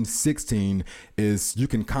 15, 16 is you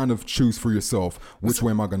can kind of choose for yourself. Which way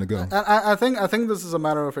am I going to go? I think this is a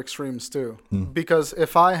matter of extremes too, because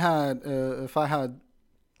if I had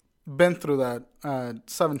been through that at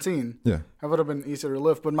 17, I would have been easier to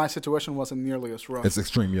live, but my situation wasn't nearly as rough. It's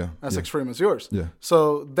extreme, extreme as yours. Yeah.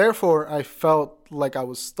 So therefore, I felt like I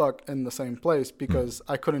was stuck in the same place because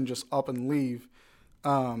I couldn't just up and leave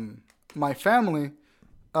my family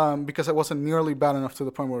because it wasn't nearly bad enough to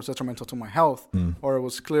the point where it was detrimental to my health, or it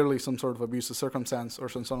was clearly some sort of abusive circumstance or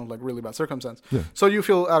some sort of really bad circumstance. Yeah. So you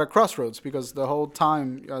feel at a crossroads because the whole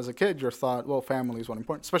time as a kid, you're thought, well, family is what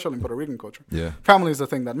important, especially in Puerto Rican culture. Yeah. Family is the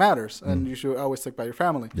thing that matters, and you should always stick by your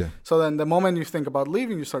family. Yeah. So then the moment you think about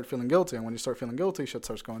leaving, you start feeling guilty, and when you start feeling guilty, shit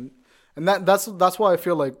starts going. And that's why I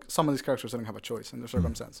feel like some of these characters didn't have a choice in their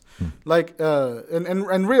circumstance. Like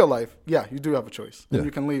in real life, you do have a choice. And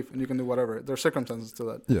you can leave and you can do whatever. There are circumstances to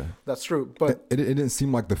that. Yeah, that's true. But it didn't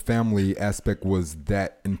seem like the family aspect was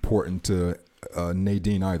that important to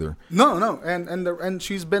Nadine either. No, and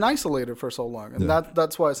she's been isolated for so long, and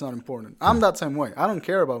that's why it's not important. I'm that same way. I don't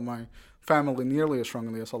care about my family nearly as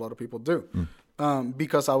strongly as a lot of people do,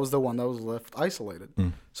 because I was the one that was left isolated.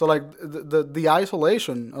 So like the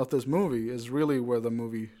isolation of this movie is really where the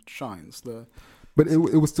movie shines. But it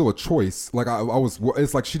was still a choice. Like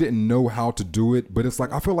it's like she didn't know how to do it, but it's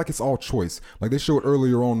like I feel like it's all choice. Like they showed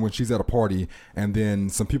earlier on when she's at a party, and then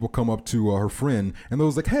some people come up to her friend, and they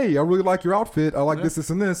was like, "Hey, I really like your outfit. I like this,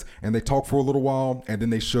 and this." And they talk for a little while, and then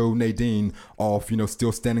they show Nadine off,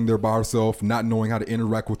 still standing there by herself, not knowing how to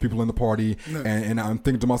interact with people in the party. And I'm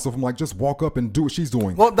thinking to myself, I'm like, just walk up and do what she's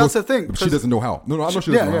doing. Well, that's the thing. But she doesn't know how. No, I know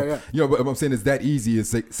she doesn't know how. But I'm saying it's that easy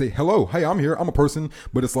as say, hello, hey, I'm here, I'm a person.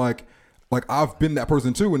 But it's like I've been that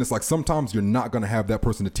person too, and it's like sometimes you're not going to have that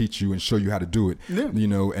person to teach you and show you how to do it,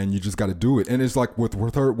 and you just got to do it. And it's like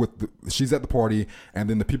with her, she's at the party, and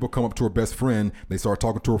then the people come up to her best friend, they start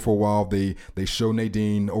talking to her for a while, they show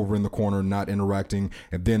Nadine over in the corner not interacting,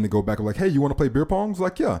 and then they go back and like, hey, you want to play beer pong? It's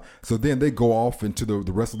like, yeah. So then they go off into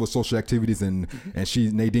the rest of the social activities, and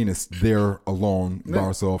Nadine is there alone by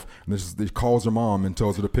herself, and she calls her mom and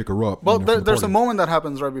tells her to pick her up. Well, there's a moment that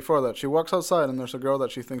happens right before that. She walks outside, and there's a girl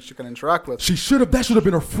that she thinks she can interact with. That should have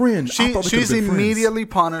been her friend. She's immediately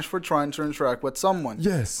punished for trying to interact with someone.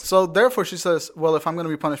 Yes. So therefore she says, well, if I'm going to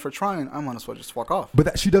be punished for trying, I might as well just walk off.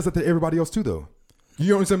 But she does that to everybody else too, though. You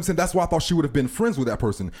know what I'm saying? That's why I thought she would have been friends with that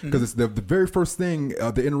person, because it's the very first thing,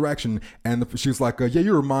 the interaction, and she was like, yeah,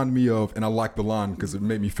 you remind me of, and I like the line because it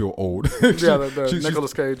made me feel old. the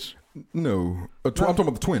Nicolas Cage. No, I'm talking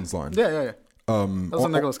about the twins line. Yeah. That's a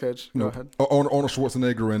Nicolas Cage. Go ahead. Arnold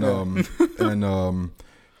Schwarzenegger and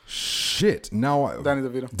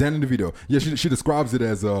Danny DeVito. Yeah, she describes it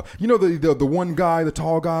as the one guy, the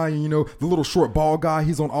tall guy, the little short bald guy.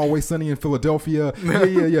 He's on Always Sunny in Philadelphia.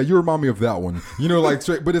 Yeah. You remind me of that one. Like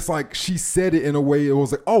straight. But it's like she said it in a way. It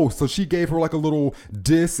was like, oh, so she gave her like a little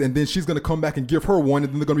diss, and then she's gonna come back and give her one,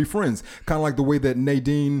 and then they're gonna be friends. Kind of like the way that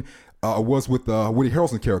Nadine was with Woody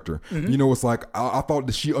Harrelson's character. It's like I thought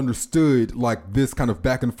that she understood like this kind of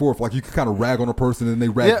back and forth, like you could kind of rag on a person and they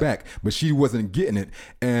rag back, but she wasn't getting it.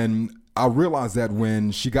 And I realized that when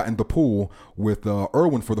she got in the pool with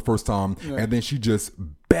Erwin for the first time, and then she just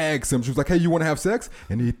bags him. She was like, "Hey, you want to have sex?"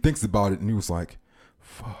 And he thinks about it, and he was like,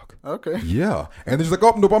 "Fuck, okay, yeah." And then she's like,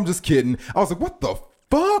 "Oh, nope, I'm just kidding." I was like, "What the fuck?"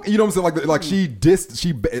 You know what I'm saying? Like she does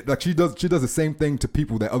the same thing to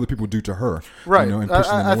people that other people do to her. Right.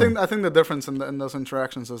 I think the difference in those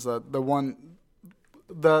interactions is that that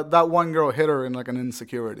one girl hit her in like an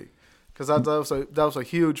insecurity. Because that was a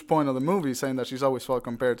huge point of the movie, saying that she's always felt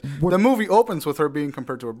compared. The movie opens with her being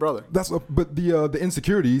compared to her brother. But the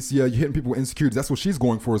insecurities, you're hitting people with insecurities. That's what she's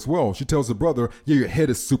going for as well. She tells her brother, your head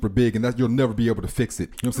is super big, and that you'll never be able to fix it. You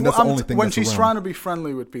know what I'm saying? That's the only thing. When she's trying to be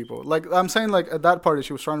friendly with people, like I'm saying, like at that party,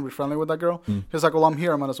 she was trying to be friendly with that girl. She's like, well, I'm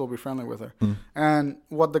here, I might as well be friendly with her. And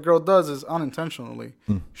what the girl does is unintentionally,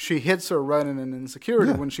 she hits her right in an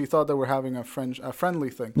insecurity when she thought they were having a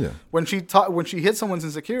friendly thing. Yeah. When she hits someone's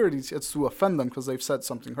insecurities, it's to offend them because they've said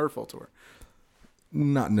something hurtful to her.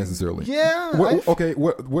 Not necessarily. Yeah.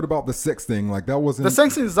 What about the sex thing? Like that wasn't the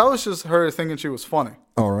sex thing. That was just her thinking she was funny.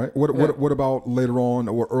 All right. What about later on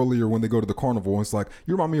or earlier when they go to the carnival? It's like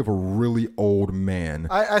you remind me of a really old man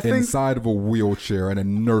inside of a wheelchair in a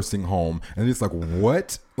nursing home, and it's like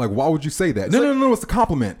what? Like why would you say that? No, it's a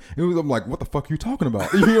compliment. I'm like, what the fuck are you talking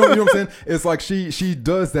about? You know what I'm saying? It's like she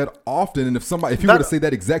does that often, and if you were to say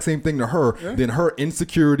that exact same thing to her, then her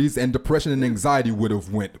insecurities and depression and anxiety would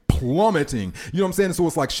have went plummeting. You know what I'm saying? So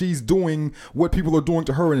it's like she's doing what people are doing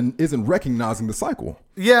to her and isn't recognizing the cycle.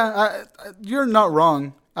 Yeah, you're not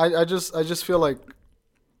wrong. I just feel like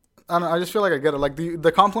I just feel like I get it. Like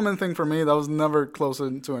the compliment thing for me, that was never close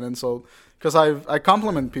to an insult because I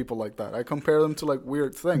compliment people like that. I compare them to like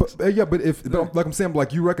weird things. But like I'm saying,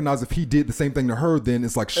 like you recognize if he did the same thing to her, then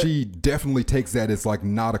it's like she definitely takes that as like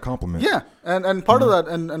not a compliment. Yeah, and part of that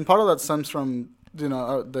and part of that stems from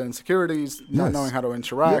the insecurities, not knowing how to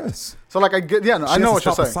interact. Yes. So like I get, I know what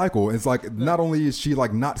you're saying. The cycle. It's like not only is she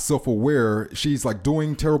like not self-aware, she's like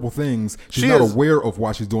doing terrible things. She's not aware of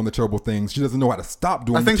why she's doing the terrible things. She doesn't know how to stop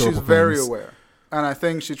doing. I think she's very aware, and I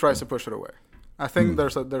think she tries to push it away. I think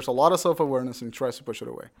there's a lot of self-awareness, and she tries to push it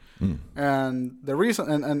away. And the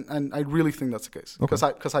reason, and I really think that's the case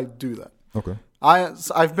because I do that. Okay.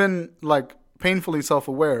 I've been like painfully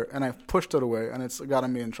self-aware, and I've pushed it away, and it's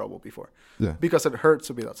gotten me in trouble before. Yeah. Because it hurts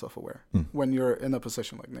to be that self-aware when you're in a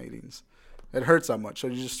position like Nadine's. It hurts that much. So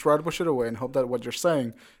you just try to push it away and hope that what you're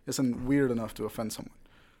saying isn't weird enough to offend someone.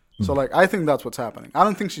 So like I think that's what's happening. I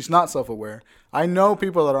don't think she's not self-aware. I know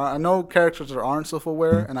characters that aren't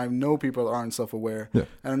self-aware, and I know people that aren't self-aware, and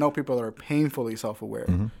I know people that are painfully self-aware.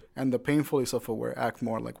 And the painfully self-aware act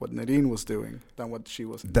more like what Nadine was doing than what she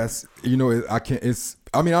was doing. That's, I can't,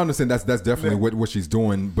 I understand that's definitely what she's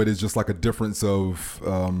doing, but it's just like a difference of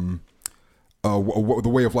the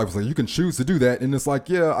way of life. Is like you can choose to do that, and it's like,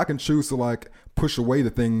 yeah, I can choose to like push away the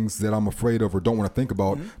things that I'm afraid of or don't want to think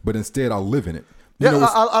about, but instead I'll live in it. A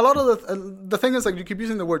lot of the thing is like you keep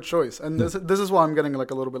using the word choice, and this is why I'm getting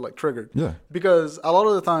like a little bit like triggered. Yeah. Because a lot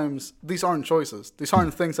of the times these aren't choices. These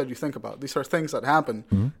aren't things that you think about. These are things that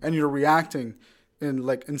happen, and you're reacting in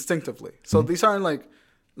like instinctively. So these aren't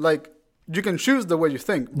like you can choose the way you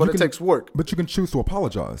think, but it takes work. But you can choose to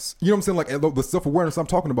apologize. You know what I'm saying? Like the self-awareness I'm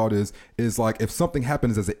talking about is like if something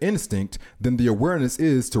happens as an instinct, then the awareness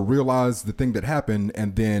is to realize the thing that happened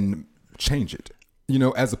and then change it.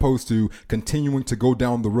 As opposed to continuing to go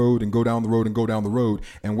down the road and go down the road and go down the road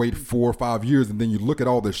and wait 4 or 5 years, and then you look at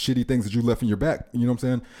all the shitty things that you left in your back. You know what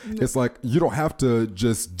I'm saying? It's like you don't have to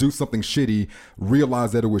just do something shitty,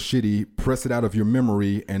 realize that it was shitty, press it out of your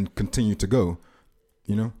memory, and continue to go.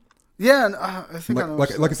 Yeah, and I think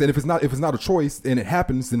like I said, if it's not a choice and it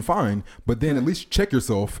happens, then fine. But then at least check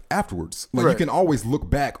yourself afterwards. Like you can always look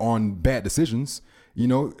back on bad decisions.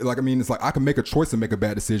 It's like I can make a choice and make a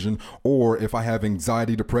bad decision, or if I have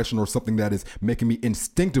anxiety, depression, or something that is making me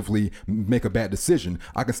instinctively make a bad decision,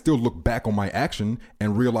 I can still look back on my action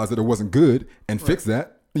and realize that it wasn't good and fix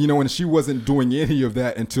that. And she wasn't doing any of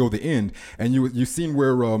that until the end. And you seen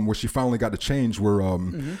where she finally got to change, where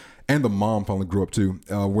and the mom finally grew up too,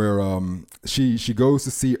 where she goes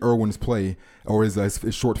to see Irwin's play or his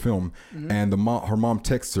short film, and her mom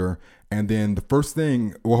texts her, and then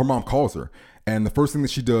her mom calls her. And the first thing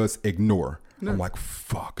that she does, ignore. I'm like,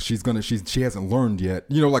 fuck. She hasn't learned yet.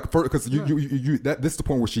 Because this is the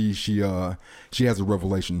point where she has a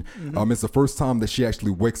revelation. It's the first time that she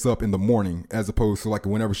actually wakes up in the morning, as opposed to like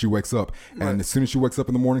whenever she wakes up. And as soon as she wakes up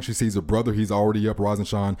in the morning, she sees her brother. He's already up, rise and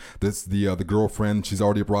shine. The girlfriend, she's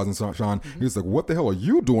already up, rise and shine. He's like, what the hell are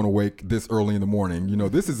you doing awake this early in the morning?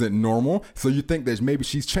 This isn't normal. So you think that maybe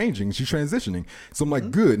she's changing, she's transitioning. So I'm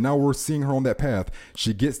like, good. Now we're seeing her on that path.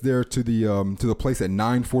 She gets there to the place at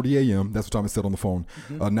 9:40 a.m. That's what time said on the phone.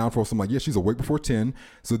 Now for us, I'm like, yeah, she's awake before 10.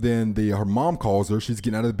 So then her mom calls her. She's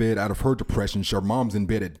getting out of bed out of her depression. Her mom's in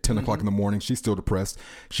bed at 10 o'clock in the morning. She's still depressed.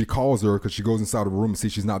 She calls her because she goes inside of her room and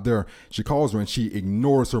sees she's not there. She calls her and she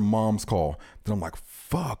ignores her mom's call. Then I'm like,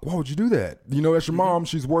 fuck, why would you do that? That's your mom.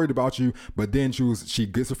 She's worried about you. But then she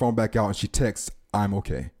gets her phone back out and she texts, I'm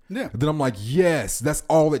okay. Yeah. Then I'm like, yes, that's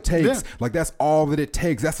all it takes. Yeah. Like, that's all that it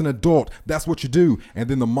takes. That's an adult. That's what you do. And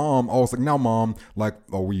then the mom, I was like, now mom, like,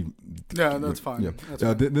 yeah, that's fine. Yeah. That's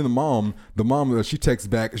fine. Then the mom, she texts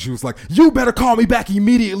back. She was like, you better call me back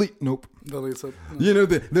immediately. Nope. Deletes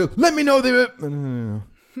it. Let me know that.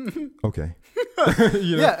 Okay.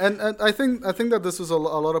 Yeah, and I think that this is a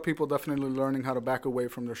lot of people definitely learning how to back away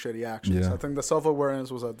from their shitty actions. Yeah. I think the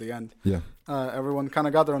self-awareness was at the end. Yeah. Everyone kind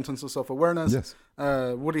of got their own sense of self-awareness. Yes.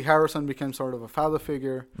 Woody Harrelson became sort of a father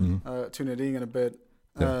figure to Nadine in a bit.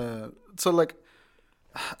 Yeah. So like,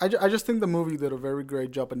 I just think the movie did a very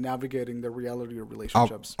great job at navigating the reality of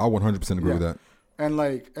relationships. I 100% agree with that. And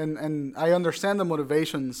like, and I understand the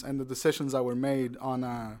motivations and the decisions that were made on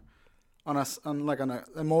an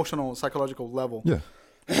emotional, psychological level. Yeah.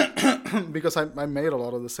 Because I made a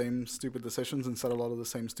lot of the same stupid decisions and said a lot of the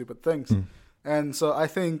same stupid things. And so I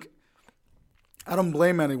think I don't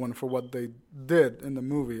blame anyone for what they did in the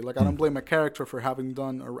movie. Like, I don't blame a character for having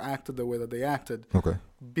done or acted the way that they acted. Okay.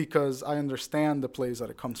 Because I understand the place that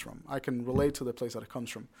it comes from. I can relate to the place that it comes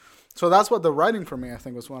from. So that's what the writing for me, I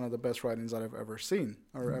think, was one of the best writings that I've ever seen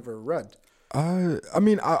or ever read. I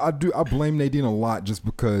blame Nadine a lot just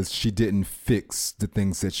because she didn't fix the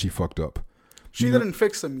things that she fucked up. She didn't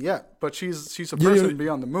fix them yet, but she's a person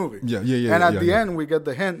beyond the movie. Yeah. And at the end, we get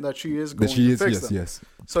the hint that she is going to fix them. Yes.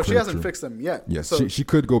 So she hasn't fixed them yet. Yes, so she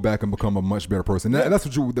could go back and become a much better person. That's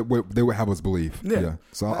what they would have us believe. Yeah.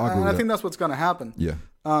 So I agree with that. I think that's what's going to happen. Yeah.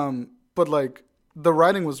 But like, the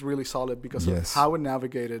writing was really solid because of how it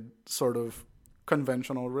navigated sort of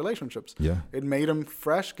conventional relationships. Yeah. It made them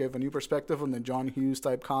fresh, gave a new perspective on the John Hughes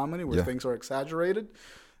type comedy where things are exaggerated.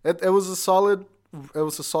 It was a solid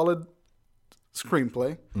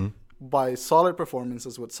screenplay by solid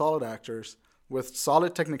performances with solid actors with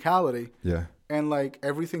solid technicality. Yeah. And like,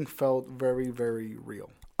 everything felt very, very real.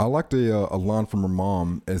 I liked a line from her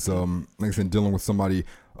mom as like I said, dealing with somebody.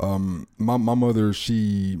 My mother,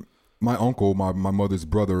 she my uncle, my mother's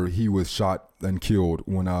brother, he was shot and killed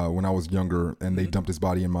when I was younger, and they dumped his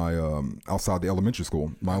body in my outside the elementary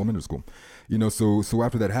school. You know, so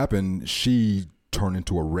after that happened, she turned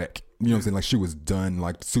into a wreck. You know what I'm saying? Like, she was done,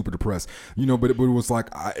 like super depressed. You know, but it was like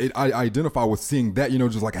I identify with seeing that. You know,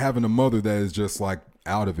 just like having a mother that is just like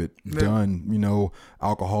out of it, done. You know,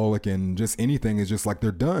 alcoholic and just anything is just like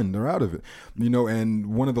they're done. They're out of it. You know, and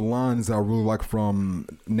one of the lines I really like from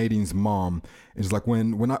Nadine's mom is like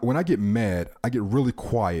when I get mad, I get really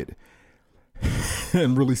quiet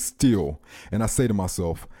and really still, and I say to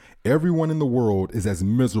myself, everyone in the world is as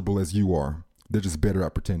miserable as you are. They're just better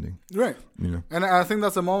at pretending. Right. You know? And I think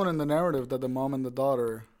that's a moment in the narrative that the mom and the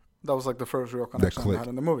daughter, that was like the first real connection they had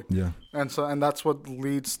in the movie. Yeah. And that's what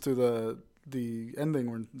leads to the ending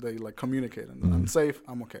where they like communicate and I'm safe,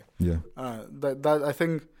 I'm okay. Yeah. That I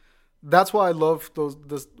think that's why I love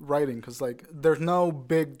this writing, because like there's no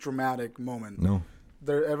big dramatic moment. No.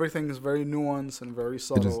 Everything is very nuanced and very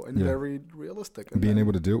subtle and very realistic. And being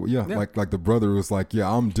able to deal with, like the brother was like, yeah,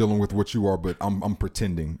 I'm dealing with what you are, but I'm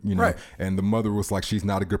pretending, you know. Right. And the mother was like, she's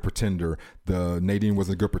not a good pretender. Nadine was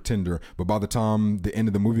a good pretender. But by the time the end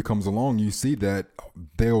of the movie comes along, you see that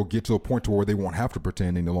they'll get to a point to where they won't have to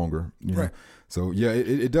pretend any longer. You know? Right. So yeah,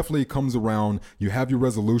 it definitely comes around. You have your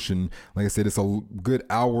resolution. Like I said, it's a good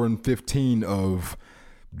hour and 15 of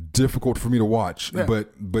difficult for me to watch,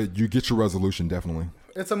 but you get your resolution, definitely.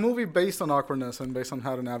 It's a movie based on awkwardness and based on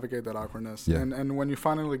how to navigate that awkwardness. Yeah. And when you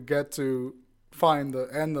finally get to find the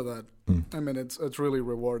end of that, I mean, it's really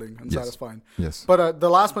rewarding and satisfying. Yes. But the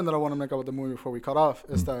last point that I want to make about the movie before we cut off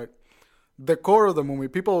is that the core of the movie,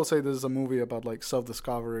 people will say this is a movie about like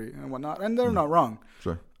self-discovery and whatnot, and they're not wrong.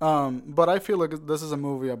 Sure. But I feel like this is a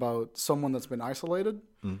movie about someone that's been isolated,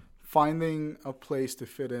 finding a place to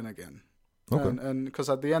fit in again. Okay. And because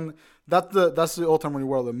at the end, that's the ultimate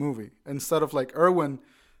world of the movie. Instead of like Erwin,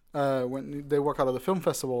 when they walk out of the film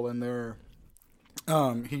festival and they're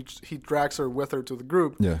he drags her with her to the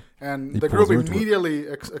group. Yeah. And the group immediately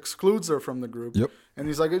excludes her from the group. Yep. And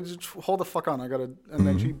he's like, hold the fuck on, I gotta. And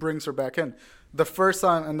then she brings her back in. The first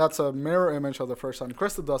time, and that's a mirror image of the first time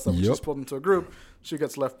Krista does that. When she's pulled into a group, she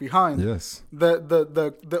gets left behind. Yes.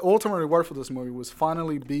 The ultimate reward for this movie was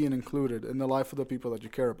finally being included in the life of the people that you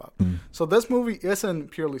care about. So this movie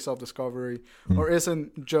isn't purely self-discovery or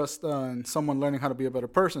isn't just someone learning how to be a better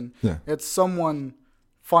person. Yeah. It's someone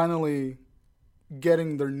finally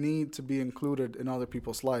getting their need to be included in other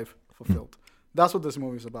people's life fulfilled. That's what this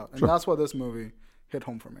movie is about. And that's why this movie hit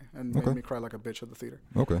home for me and made me cry like a bitch at the theater.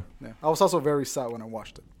 Okay. Yeah. I was also very sad when I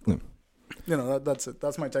watched it. Yeah. You know, that's it.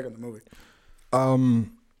 That's my take on the movie.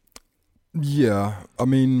 Yeah. I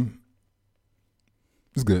mean,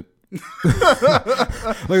 it's good.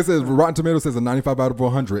 Like I said, Rotten Tomatoes says a 95 out of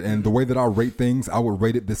 100, and the way that I rate things, I would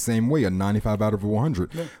rate it the same way, a 95 out of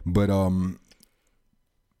 100. Yeah. But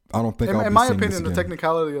I don't think in my opinion, the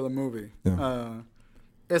technicality of the movie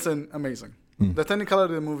isn't amazing. The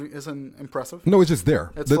technicality of the movie isn't impressive. No, it's just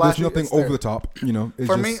there. There's nothing over the top. You know,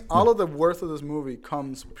 for me, all of the worth of this movie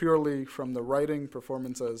comes purely from the writing,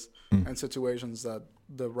 performances, and situations that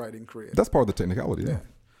the writing creates. That's part of the technicality. Yeah.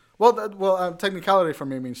 Well, technicality for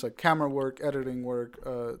me means like camera work, editing work,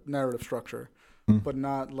 narrative structure, but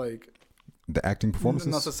not like the acting performances.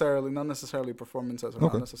 Not necessarily performances, or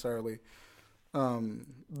not necessarily.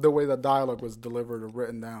 The way that dialogue was delivered or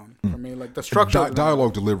written down. For me, like the structure.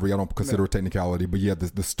 Dialogue delivery, I don't consider a technicality, but yeah,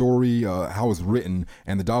 the story, how it's written,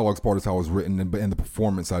 and the dialogue's part is how it's written, and the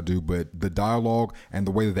performance I do, but the dialogue and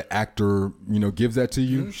the way that the actor, you know, gives that to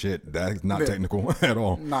you, shit, that's not technical at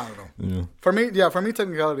all. Not at all. Yeah. For me,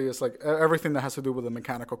 technicality is like everything that has to do with the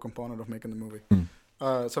mechanical component of making the movie.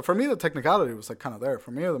 So for me, the technicality was like kind of there.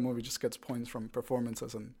 For me, the movie just gets points from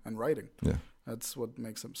performances and writing. Yeah. That's what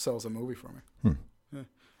sells a movie for me.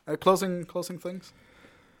 Yeah. Closing things.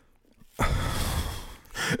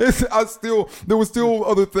 There were still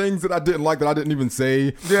other things that I didn't like that I didn't even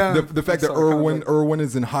say. Yeah, the fact that Erwin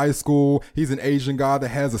is in high school. He's an Asian guy that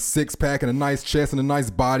has a 6-pack and a nice chest and a nice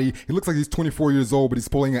body. He looks like he's 24 years old, but he's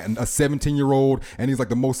pulling a 17-year-old, and he's like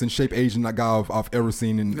the most in shape Asian guy I've ever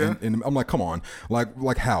seen. And I'm like, come on,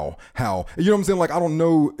 like how? You know what I'm saying? Like, I don't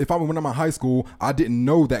know if when I'm in high school, I didn't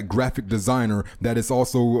know that graphic designer that is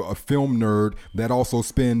also a film nerd that also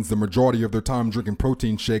spends the majority of their time drinking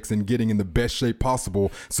protein shakes and getting in the best shape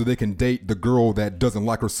possible so they can date the girl that doesn't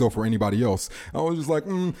like herself or anybody else. I was just like,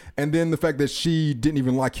 And then the fact that she didn't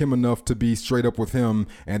even like him enough to be straight up with him,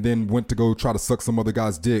 and then went to go try to suck some other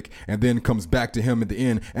guy's dick, and then comes back to him at the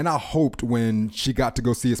end. And I hoped when she got to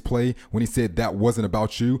go see his play, when he said that wasn't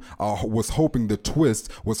about you, I was hoping the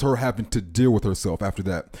twist was her having to deal with herself after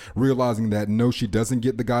that, realizing that no, she doesn't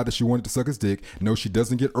get the guy that she wanted to suck his dick. No, she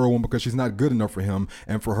doesn't get Erwin because she's not good enough for him,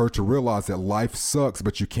 and for her to realize that life sucks,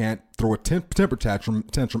 but you can't throw a temper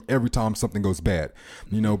tantrum every time something goes bad,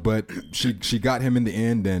 but she got him in the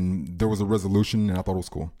end, and there was a resolution, and I thought it was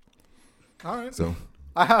cool. All right. So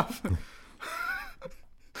I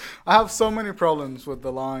have so many problems with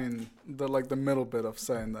the line, the middle bit of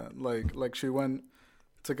saying that, like she went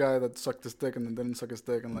to a guy that sucked his dick and then didn't suck his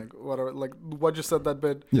dick, and whatever, what you said, that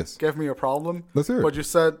bit gave me a problem. Let's hear it. But you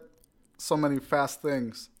said so many fast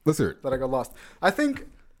things. Let's hear it. That I got lost. I think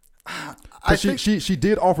she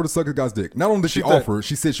did offer to suck a guy's dick. Not only did she offer,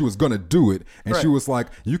 she said she was gonna do it, and she was like,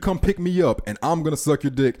 "You come pick me up, and I'm gonna suck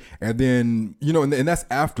your dick." And then and that's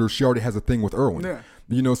after she already has a thing with Erwin. Yeah.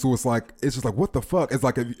 So it's just like, what the fuck? It's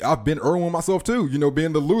like, I've been Erwin myself too,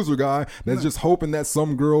 being the loser guy that's just hoping that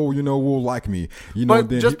some girl, will like me. But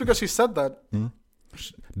just because she said that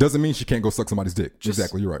doesn't mean she can't go suck somebody's dick.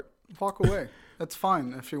 Exactly, you're right. Walk away. It's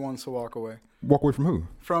fine if she wants to walk away. Walk away from who?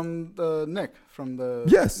 From Nick. From the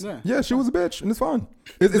Yes. Yeah, she was a bitch, and it's fine.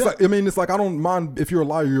 It's like I don't mind if you're a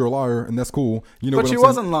liar, you're a liar, and that's cool. But she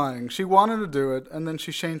wasn't lying. She wanted to do it, and then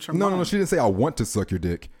she changed her mind. No, she didn't say I want to suck your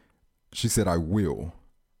dick. She said I will.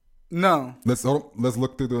 No. Let's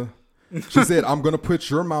look through the. She said, "I'm gonna put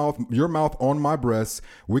your mouth on my breast.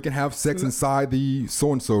 We can have sex inside the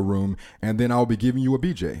so and so room, and then I'll be giving you a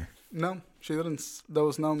BJ." No, she didn't. There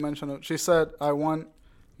was no mention of. She said, "I want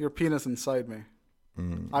your penis inside me."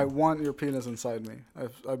 I want your penis inside me.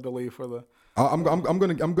 I believe for the. I'm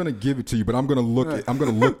gonna give it to you, but I'm gonna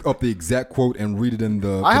look up the exact quote and read it in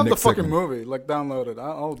the. I have the next fucking segment. movie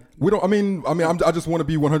downloaded. We don't. I just want to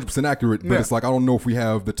be 100% accurate, but it's like I don't know if we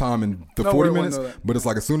have the time in the 40 minutes. But it's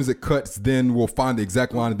like as soon as it cuts, then we'll find the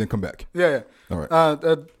exact line and then come back. Yeah. All right. I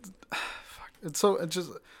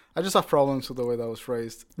just have problems with the way that was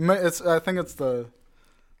phrased. I think it's the.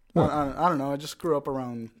 I don't know. I just grew up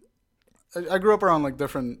around. I grew up around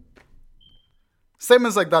different.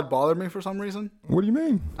 Statements like that bothered me for some reason. What do you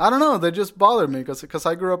mean? I don't know. They just bothered me because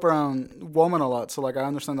I grew up around women a lot, so I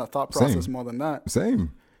understand that thought process more than that.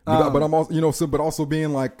 Same. But I'm also, but also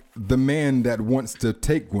being like the man that wants to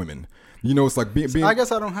take women. It's like being. I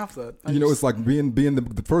guess I don't have that. It's like being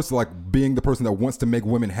the first, like being the person that wants to make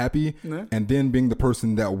women happy, and then being the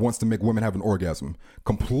person that wants to make women have an orgasm.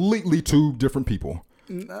 Completely two different people.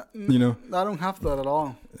 I don't have that at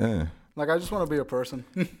all. Yeah. I just want to be a person.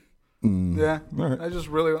 Yeah, right. I just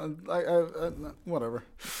really, whatever.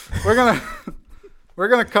 We're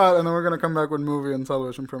gonna cut, and then we're gonna come back with movie and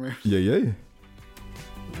television premieres. Yeah.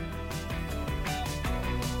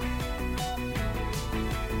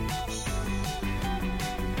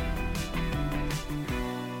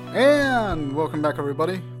 And welcome back,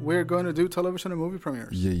 everybody. We're going to do television and movie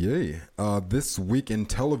premieres. Yeah. This week in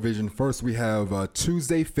television, first we have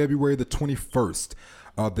Tuesday, February the 21st,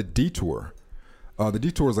 The Detour. The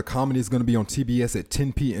Detour is a comedy. It's going to be on TBS at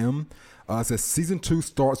 10 p.m. It says season 2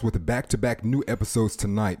 starts with back-to-back new episodes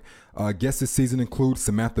tonight. Guests this season include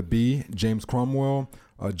Samantha Bee, James Cromwell,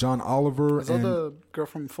 John Oliver. Is that the girl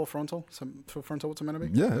from Full Frontal? Full Frontal with Samantha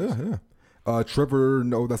Bee? Yeah. Trevor,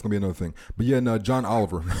 no, that's going to be another thing. But yeah, and John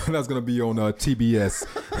Oliver. That's going to be on TBS.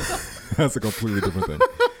 That's a completely different thing.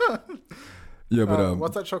 Yeah, but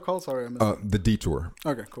what's that show called? Sorry, I missed The Detour.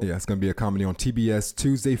 Okay, cool. Yeah, it's going to be a comedy on TBS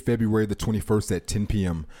Tuesday, February the 21st at 10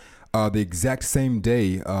 p.m. The exact same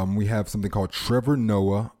day, we have something called Trevor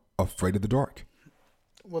Noah, Afraid of the Dark.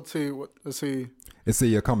 What is he? It's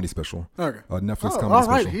a comedy special. Okay. Netflix comedy all special.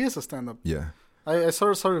 Right, he is a stand-up. Yeah. I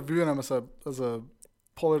started viewing him as a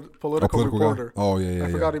political reporter. Guy? Oh yeah.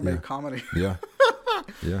 I forgot he made comedy. Yeah.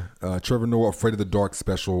 Yeah. Trevor Noah, Afraid of the Dark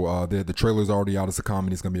special. The trailer's already out as a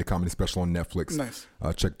comedy. It's going to be a comedy special on Netflix. Nice.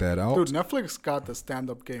 Check that out. Dude, Netflix got the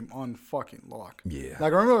stand-up game on fucking lock. Yeah.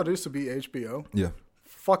 Remember it used to be HBO? Yeah.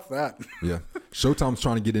 Fuck that. Yeah. Showtime's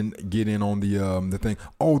trying to get in on the thing.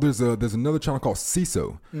 Oh, there's another channel called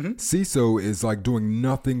CISO. Mm-hmm. CISO is doing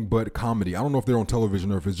nothing but comedy. I don't know if they're on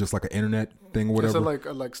television or if it's just an internet thing or whatever. Is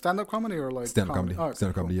it like stand-up comedy or stand-up comedy? Oh,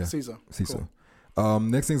 stand-up comedy, yeah. CISO. Cool.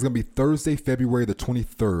 Next thing's going to be Thursday, February the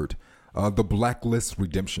 23rd. The Blacklist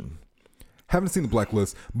Redemption. Haven't seen The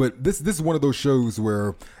Blacklist, but this is one of those shows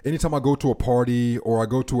where anytime I go to a party or I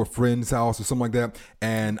go to a friend's house or something like that,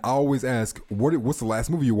 and I always ask, what's the last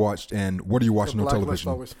movie you watched and what are you watching on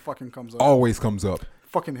television? Always fucking comes up. Always comes up.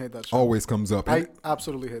 fucking hate that show. Always comes up. I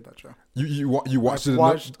absolutely hate that show. You watched it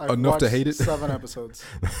I've enough to watched hate it? 7 episodes.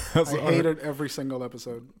 I hated every single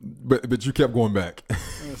episode. But you kept going back.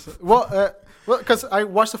 Well, because I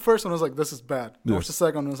watched the first one, I was like, this is bad. I watched the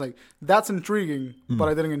second one, I was like, that's intriguing, but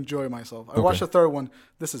I didn't enjoy myself. I watched the third one,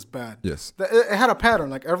 this is bad. Yes. It had a pattern.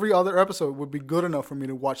 Like, every other episode would be good enough for me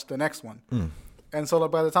to watch the next one. And so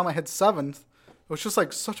like, by the time I hit 7th, it was just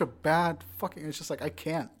like such a bad fucking, it's just like, I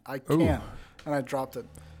can't. Ooh. And I dropped it.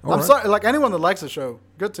 All I'm right. sorry, like anyone that likes the show,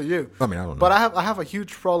 good to you. I mean, I don't know. But I have a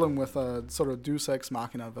huge problem with sort of Deus Ex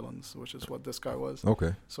Machina villains, which is what this guy was.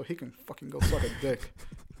 Okay. So he can fucking go suck a dick.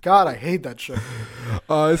 God, I hate that show.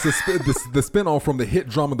 It's the spinoff from the hit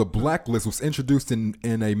drama The Blacklist was introduced in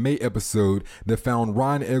a May episode that found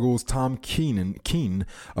Ryan Eggles, Tom Keen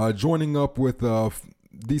joining up with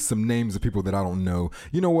these some names of people that I don't know.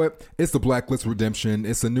 You know what? It's The Blacklist Redemption.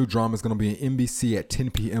 It's a new drama. It's going to be on NBC at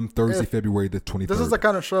 10 p.m. Thursday, February the 23rd. This is the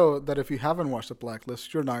kind of show that if you haven't watched The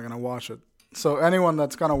Blacklist, you're not going to watch it. So anyone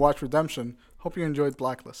that's going to watch Redemption, hope you enjoyed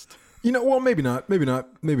Blacklist. You know, well, maybe not.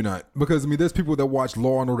 Because, I mean, there's people that watch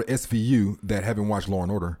Law & Order SVU that haven't watched Law &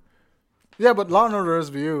 Order. Yeah, but Law & Order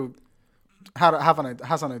SVU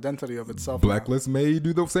has an identity of itself. Blacklist may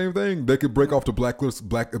do the same thing. They could break off the Blacklist,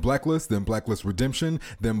 then Blacklist Redemption,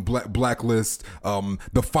 then Blacklist,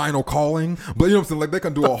 The Final Calling. But you know what I'm saying? Like, they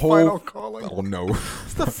can do a whole... Final Calling? Oh, no.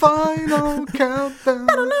 It's the final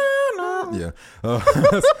countdown. Yeah.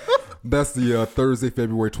 That's the Thursday,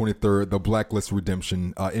 February 23rd, The Blacklist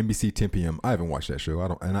Redemption, NBC 10 p.m. I haven't watched that show.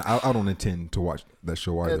 I don't intend to watch that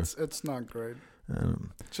show either. It's not great.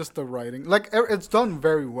 Just the writing, like it's done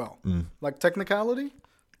very well. Like technicality,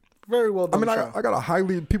 very well done. I mean, I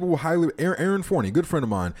got people will highly. Aaron Forney, good friend of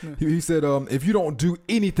mine. He said, if you don't do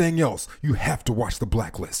anything else, you have to watch The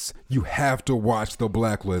Blacklist. You have to watch The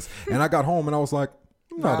Blacklist. And I got home and I was like,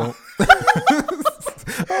 no, I don't.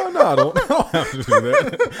 Oh, no, I don't. I don't have to do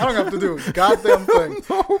that. I don't have to do a goddamn thing.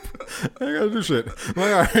 Nope. I ain't gotta do shit.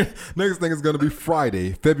 Like, all right. Next thing is gonna be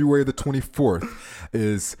Friday, February the 24th.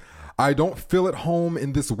 Is I Don't Feel at Home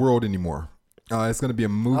in This World Anymore. It's going to be a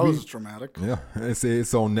movie. That was dramatic. Yeah.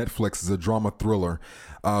 It's on Netflix. It's a drama thriller.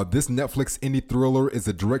 This Netflix indie thriller is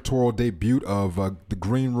a directorial debut of The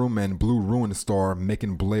Green Room and Blue Ruin star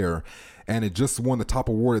Macon Blair. And it just won the top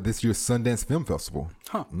award at this year's Sundance Film Festival.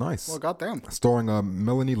 Huh. Nice. Well, goddamn. Starring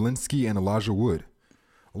Melanie Linsky and Elijah Wood.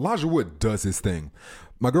 Elijah Wood does his thing.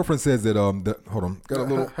 My girlfriend says that hold on, got a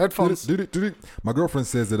little headphones. My girlfriend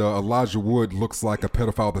says that Elijah Wood looks like a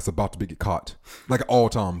pedophile that's about to get caught, like at all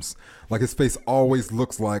times. Like his face always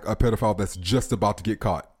looks like a pedophile that's just about to get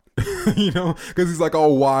caught. You know, because he's like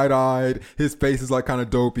all wide-eyed. His face is like kind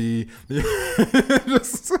of dopey.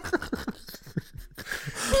 Just,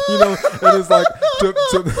 you know, and it's like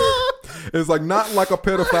it's like not like a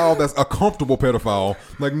pedophile that's a comfortable pedophile.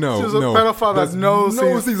 Like no, She's a pedophile that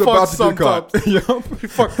knows he's about to get caught. Yep. He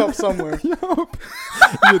fucked up somewhere. Yep.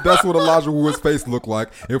 Yeah, that's what Elijah Wood's face looked like.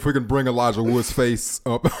 If we can bring Elijah Wood's face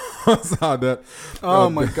up outside that. Oh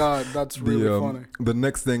my God, that's really funny. The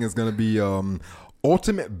next thing is going to be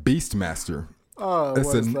Ultimate Beastmaster. Oh,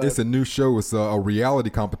 it's a new show. It's a reality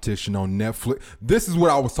competition on Netflix. This is what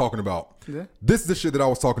I was talking about. Yeah. This is the shit that I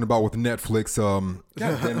was talking about with Netflix. God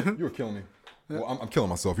damn it, you were killing me. Yeah. Well, I'm killing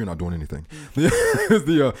myself. You're not doing anything. It's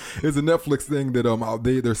a Netflix thing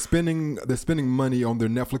that they're spending money on their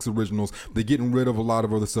Netflix originals. They're getting rid of a lot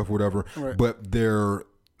of other stuff, whatever. Right. But they're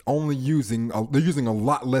only using a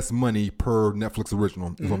lot less money per Netflix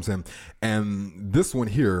original. Is what I'm saying. And this one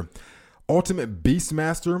here, Ultimate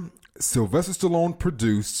Beastmaster. Sylvester Stallone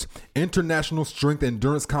produced international strength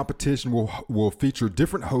endurance competition will feature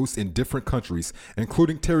different hosts in different countries,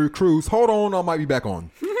 including Terry Crews. Hold on, I might be back on.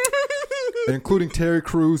 Including Terry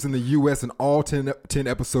Crews in the U.S. and all 10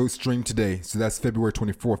 episodes streamed today. So that's February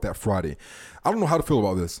 24th, that Friday. I don't know how to feel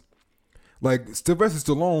about this. Like, Sylvester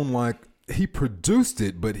Stallone, like, he produced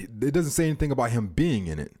it, but it doesn't say anything about him being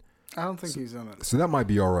in it. I don't think he's in it. So that might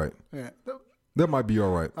be all right. Yeah. That might be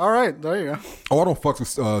all right. All right, there you go. Oh, I don't fuck with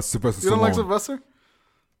Sylvester Stallone. You don't like Sylvester?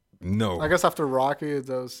 No. I guess after Rocky, that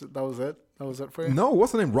was it. That was it for you? No,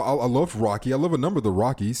 what's the name? I loved Rocky. I love a number of the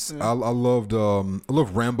Rockies. Yeah. I loved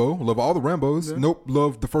Rambo. I love all the Rambos. Yeah. Nope,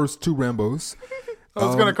 loved the first 2 Rambos. I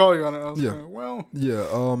was gonna call you on it.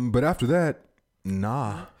 Yeah. But after that,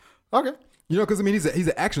 nah. Okay. You know, because I mean, he's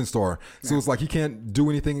an action star, so it's like he can't do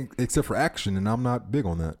anything except for action, and I'm not big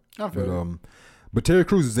on that. But Terry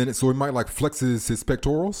Crews is in it, so he might like flex his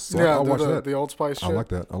pectorals. So I'll watch that. The Old Spice shit. I like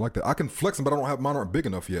that. I can flex them, but I don't have mine aren't big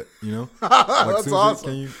enough yet. You know, that's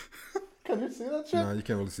awesome. Can you see that shit? No, you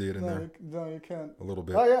can't really see it in there. No, you can't. A little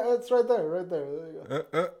bit. Oh yeah, it's right there. There you go.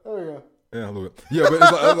 There you go. Yeah, a little bit. Yeah, but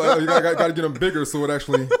it's like, you got to get them bigger so it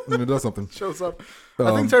actually does something. Shows up.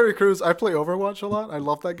 I think Terry Crews. I play Overwatch a lot. I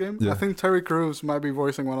love that game. Yeah. I think Terry Crews might be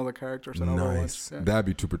voicing one of the characters in Overwatch. Yeah. That'd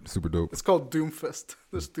be super dope. It's called Doomfist.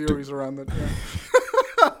 There's theories around it.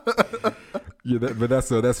 Yeah, but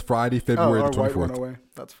that's Friday, February the 24th. Went away.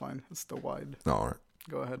 That's fine. It's still wide. All right.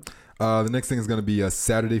 Go ahead. The next thing is going to be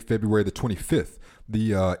Saturday, February the 25th.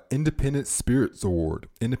 The Independent Spirit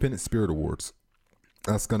Awards.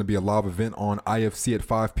 That's going to be a live event on IFC at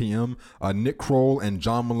 5 p.m. Nick Kroll and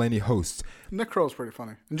John Mulaney hosts. Nick Kroll's pretty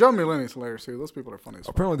funny. And John Mulaney's hilarious, too. Those people are funny as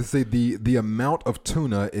well. Apparently, they say the amount of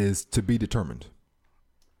tuna is to be determined.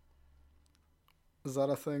 Is that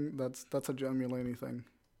a thing? That's a John Mulaney thing.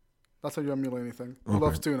 That's a John Mulaney thing. He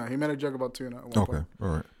loves tuna. He made a joke about tuna at one point. All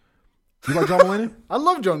right. You like John Mulaney? I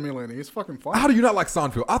love John Mulaney. He's fucking funny. How do you not like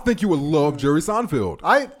Seinfeld? I think you would love Jerry Seinfeld.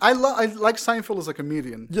 I like Seinfeld as a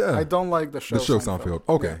comedian. Yeah. I don't like the show. The show Seinfeld.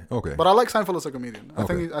 Okay. But I like Seinfeld as a comedian. I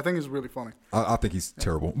think he's really funny. I think he's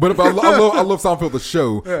terrible. But I love Seinfeld the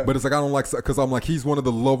show. Yeah. But it's like I don't like because I'm like he's one of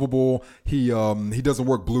the lovable. He doesn't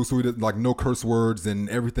work blue, so he doesn't like no curse words and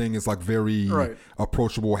everything is like very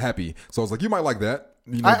approachable, happy. So I was like, you might like that.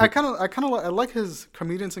 You know, I like his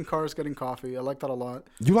comedians in cars getting coffee. I like that a lot.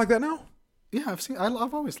 You like that now? Yeah,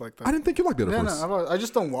 I've always liked that. I didn't think you liked it at first. No, I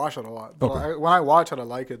just don't watch it a lot. But when I watch it, I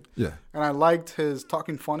like it. Yeah. And I liked his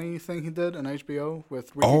Talking Funny thing he did on HBO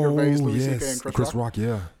with Ricky Gervais, Louis C.K. and Chris Rock.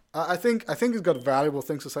 Yeah. I think he's got valuable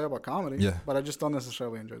things to say about comedy. Yeah. But I just don't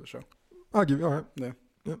necessarily enjoy the show. I'll give you all right. Yeah.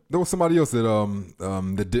 Yeah. There was somebody else that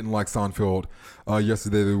that didn't like Seinfeld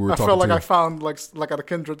yesterday that we were talking to. I felt like I found like a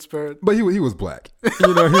kindred spirit. But he was black.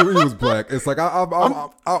 You know, he was black. It's like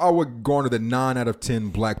I would garner that 9 out of 10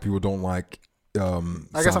 black people don't like I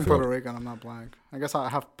guess I'm Puerto Rican. I'm not black. I guess I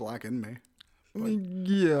have black in me.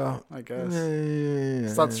 Yeah. I guess. Yeah.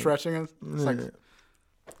 Start stretching it. It's like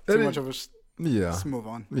too much of a... Yeah. Let's move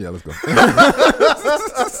on. Yeah, let's go.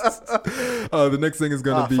 The next thing is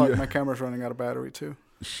going to be... Fuck, my camera's running out of battery too.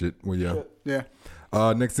 Shit. Well, yeah.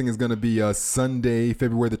 Yeah. Next thing is going to be Sunday,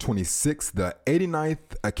 February the 26th, the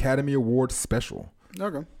 89th Academy Awards special.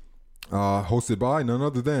 Okay. Hosted by none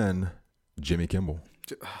other than Jimmy Kimmel.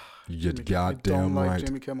 You're goddamn right.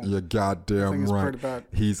 Jimmy Kimmel. You're goddamn right. Pretty bad.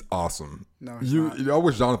 He's awesome. No, he's not. I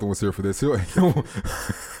wish Jonathan was here for this.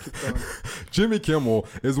 Jimmy Kimmel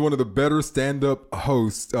is one of the better stand-up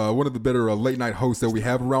hosts, one of the better late-night hosts that we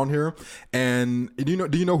have around here. And do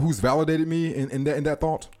you know who's validated me in that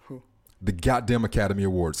thought? Who? The goddamn Academy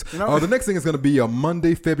Awards. The next thing is going to be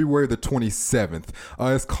Monday, February the 27th.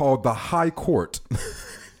 It's called The High Court.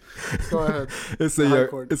 Go ahead.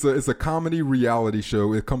 It's a comedy reality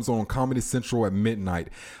show. It comes on Comedy Central at midnight.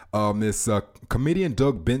 This comedian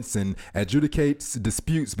Doug Benson adjudicates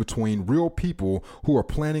disputes between real people who are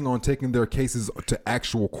planning on taking their cases to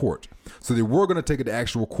actual court. So they were going to take it to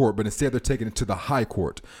actual court, but instead they're taking it to the high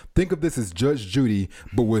court. Think of this as Judge Judy,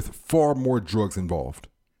 but with far more drugs involved.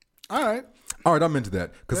 All right, I'm into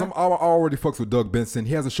that because I already fucks with Doug Benson.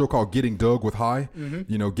 He has a show called Getting Doug with High. Mm-hmm.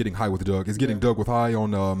 You know, Getting High with Doug. It's Getting Doug with High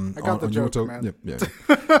on I got the joke, YouTube. Man. Yeah.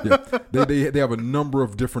 They have a number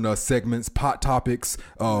of different segments, pot topics,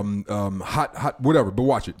 hot whatever. But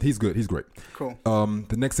watch it. He's good. He's great. Cool.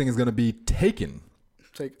 The next thing is going to be Taken.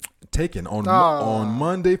 Taken on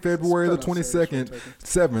Monday, February the 22nd,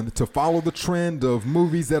 7th, to follow the trend of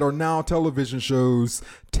movies that are now television shows.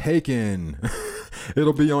 Taken.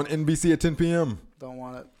 It'll be on NBC at 10 p.m. Don't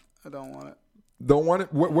want it. I don't want it. Don't want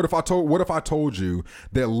it. What if I told you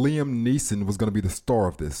that Liam Neeson was going to be the star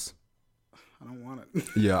of this? I don't want it.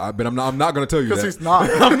 Yeah, but I'm not going to tell you that. Because he's not.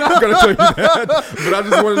 I'm not going to tell you that. But I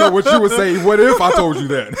just want to know what you would say. What if I told you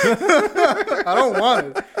that? I don't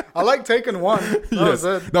want it. I like Taken 1.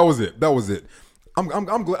 That was it.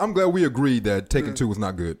 I'm glad we agreed that Taken 2 was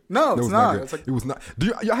not good. No, it's not. It was not.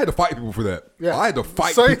 I had to fight people for that. Yeah. I had to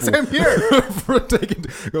fight people. Same here. For Taken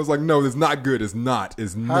 2. I was like, no, it's not good. It's not.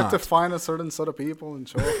 I had to find a certain set of people and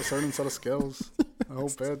show off a certain set of skills. I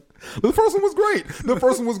hope it. The first one was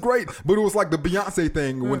great. But it was like the Beyonce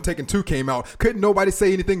thing when Taken 2 came out. Couldn't nobody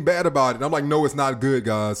say anything bad about it. And I'm like, no, it's not good,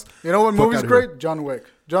 guys. You know what movie's great? John Wick.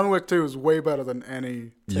 John Wick 2 is way better than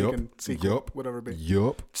any Taken sequel, whatever it be.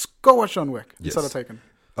 Just go watch John Wick instead of Taken.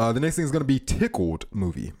 The next thing is going to be Tickled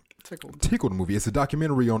movie. Tickled movie. It's a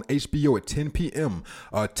documentary on HBO at 10 p.m.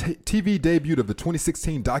 TV debut of the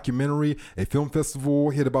 2016 documentary, a film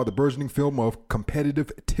festival hit about the burgeoning film of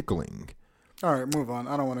competitive tickling. All right, move on.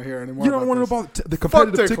 I don't want to hear anymore. You don't want to know about the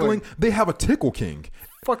competitive tickling? They have a tickle king.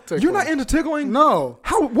 Fuck tickling. You're not into tickling? No.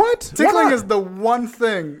 How? What? Tickling is the one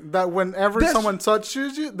thing that whenever someone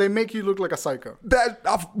touches you, they make you look like a psycho. That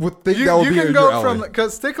would think that would be you can your go alley.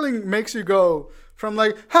 because tickling makes you go From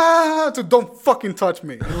like ha to don't fucking touch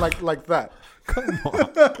me, and like that. Come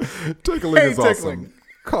on, tickling is awesome.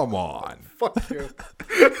 Come on. Fuck you.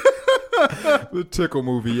 The Tickle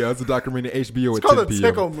movie, yeah, it's a documentary on HBO. It's called the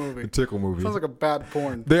Tickle movie. The Tickle movie sounds like a bad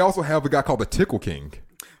porn. They also have a guy called the Tickle King.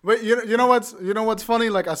 But you know what's funny?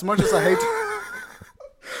 Like as much as I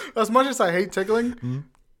hate tickling,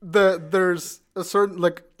 there's a certain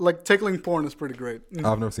like tickling porn is pretty great.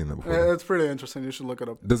 I've never seen that before. It's pretty interesting. You should look it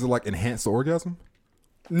up. Does it like enhance the orgasm?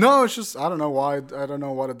 No, it's just I don't know why. I don't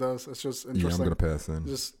know what it does. It's just interesting. Yeah, I'm gonna pass then.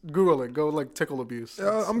 Just Google it. Go like tickle abuse.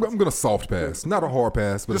 I'm gonna soft pass, not a hard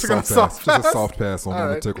pass, but just a soft pass. Just a soft pass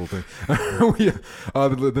on the tickle thing.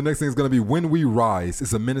 The next thing is gonna be When We Rise.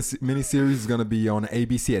 It's a miniseries. It's gonna be on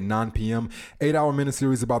ABC at 9 p.m. 8-hour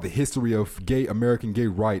miniseries about the history of American gay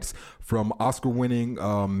rights from Oscar-winning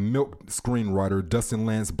Milk screenwriter Dustin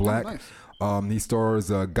Lance Black. Oh, nice. He stars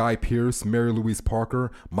Guy Pearce, Mary Louise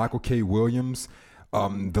Parker, Michael K. Williams.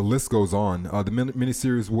 The list goes on. The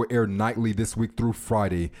miniseries will air nightly this week through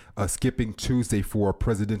Friday, skipping Tuesday for a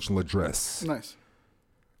presidential address. Nice.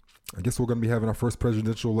 I guess we're going to be having our first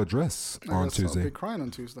presidential address on Tuesday. I'll be crying on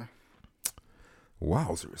Tuesday.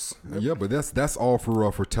 Wowzers. Yep. Yeah, but that's all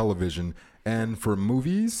for television. And for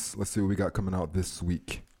movies, let's see what we got coming out this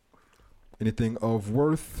week. Anything of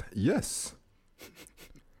worth? Yes.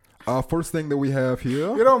 First thing that we have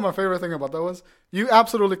here. You know what my favorite thing about that was? You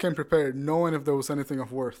absolutely came prepared, knowing if there was anything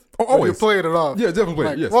of worth. Oh, always. You played it off. Yeah, definitely.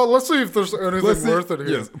 Like, yes. Well, let's see if there's anything worth it here.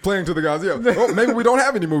 Yes, playing to the guys. Yeah. Well, maybe we don't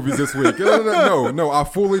have any movies this week. No. I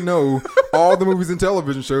fully know all the movies and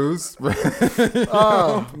television shows.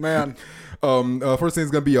 Oh, man. First thing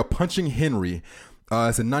is going to be a Punching Henry.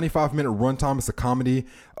 It's a 95-minute runtime. It's a comedy.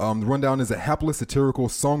 The rundown is a hapless, satirical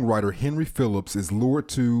songwriter, Henry Phillips, is lured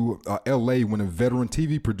to L.A. when a veteran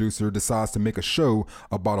TV producer decides to make a show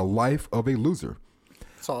about a life of a loser.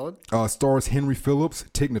 Solid. Stars Henry Phillips,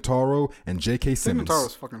 Tig Notaro, and J.K. Simmons. Tig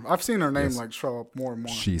Notaro's fucking... I've seen her name show up more and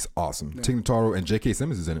more. She's awesome. Yeah. Tig Notaro and J.K.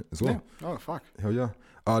 Simmons is in it as well. Yeah. Oh, fuck. Hell yeah.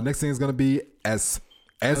 Next thing is going to be As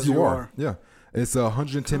You Are. Yeah. It's a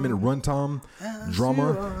 110-minute runtime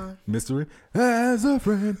drama mystery. As a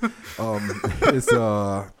friend. It's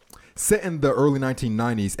set in the early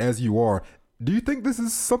 1990s, As You Are. Do you think this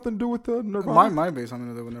is something to do with Nirvana? Might be something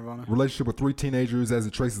to do with Nirvana. Relationship with three teenagers as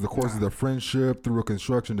it traces the course of their friendship through a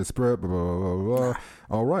construction to spread, blah, blah, blah, blah.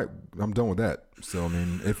 All right. I'm done with that. So, I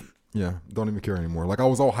mean, don't even care anymore. Like, I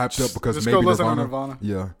was all hyped up because just maybe go listen to Nirvana.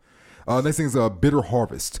 Yeah. Next thing is Bitter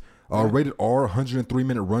Harvest. Rated R,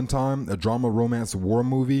 103-minute runtime, a drama, romance, war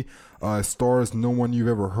movie. Stars no one you've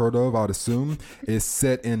ever heard of, I'd assume. It's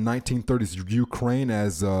set in 1930s Ukraine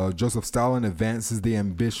as Joseph Stalin advances the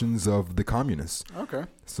ambitions of the communists. Okay.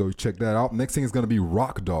 So check that out. Next thing is going to be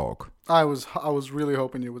Rock Dog. I was really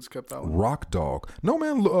hoping you would skip that one. Rock Dog. No,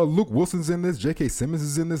 man. Luke Wilson's in this. J.K. Simmons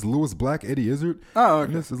is in this. Lewis Black, Eddie Izzard. Oh,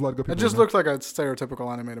 okay. There's a lot of good people. It just looks like a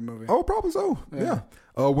stereotypical animated movie. Oh, probably so. Yeah.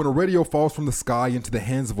 When a radio falls from the sky into the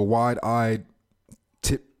hands of a wide-eyed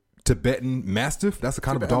Tibetan Mastiff, that's a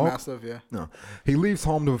kind of a dog. Mastiff, yeah. No. He leaves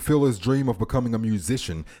home to fulfill his dream of becoming a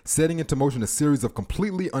musician, setting into motion a series of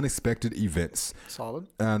completely unexpected events. Solid.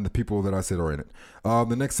 And the people that I said are in it.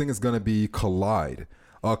 The next thing is going to be Collide.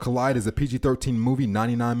 Collide is a PG-13 movie,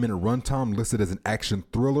 99-minute runtime, listed as an action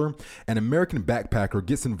thriller. An American backpacker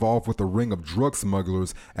gets involved with a ring of drug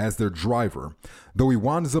smugglers as their driver, though he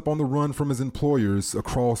winds up on the run from his employers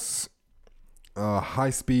across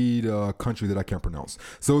high-speed country that I can't pronounce.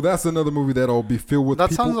 So that's another movie that'll be filled with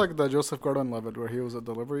That sounds like the Joseph Gordon-Levitt, where he was a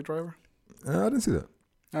delivery driver. I didn't see that.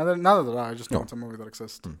 Neither did I just know it's a movie that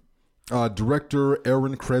exists. Director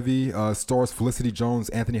Aaron Crevy stars Felicity Jones,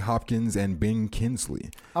 Anthony Hopkins, and Ben Kingsley.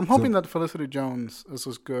 I'm hoping that Felicity Jones is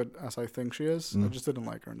as good as I think she is. I just didn't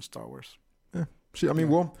like her in Star Wars. Yeah.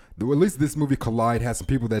 Well, at least this movie Collide has some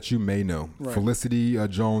people that you may know. Right. Felicity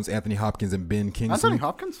Jones, Anthony Hopkins, and Ben Kingsley. Anthony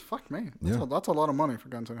Hopkins? Fuck me. That's a lot of money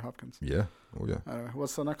for Anthony Hopkins. Yeah. Oh, yeah.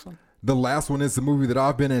 What's the next one? The last one is the movie that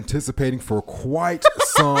I've been anticipating for quite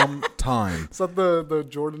some time. Is that the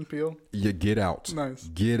Jordan Peele? Yeah, Get Out. Nice.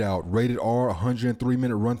 Get Out. Rated R,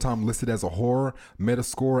 103-minute runtime, listed as a horror.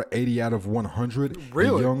 Metascore 80 out of 100.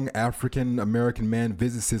 Really? A young African-American man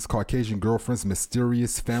visits his Caucasian girlfriend's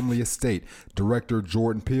mysterious family estate. Director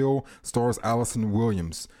Jordan Peele stars Allison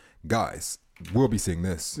Williams. Guys, we'll be seeing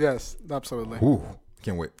this. Yes, absolutely. Ooh,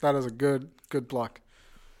 can't wait. That is a good block.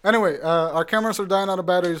 Anyway, our cameras are dying out of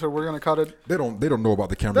battery, so we're gonna cut it. They don't know about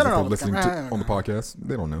the cameras if they're listening on the podcast.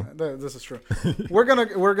 They don't know. This is true. we're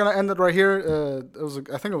gonna end it right here.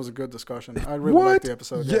 I think it was a good discussion. I really liked the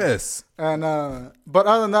episode. Yes. Yeah. And but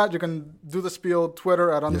other than that, you can do the spiel.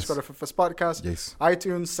 Twitter at @FFS Podcast. Yes.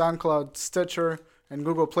 iTunes, SoundCloud, Stitcher, and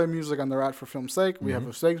Google Play Music under For Film's Sake. We have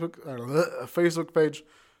a Facebook page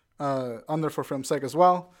under For Film's Sake as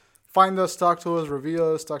well. Find us, talk to us, review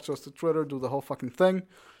us, talk to us to Twitter, do the whole fucking thing.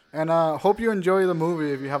 And hope you enjoy the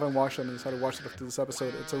movie. If you haven't watched it and decided to watch it after this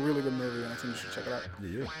episode, it's a really good movie, and I think you should check it out.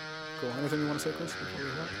 Yeah. Cool. Anything you want to say, Chris?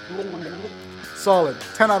 Solid.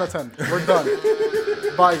 10 out of 10. We're done.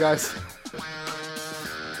 Bye, guys.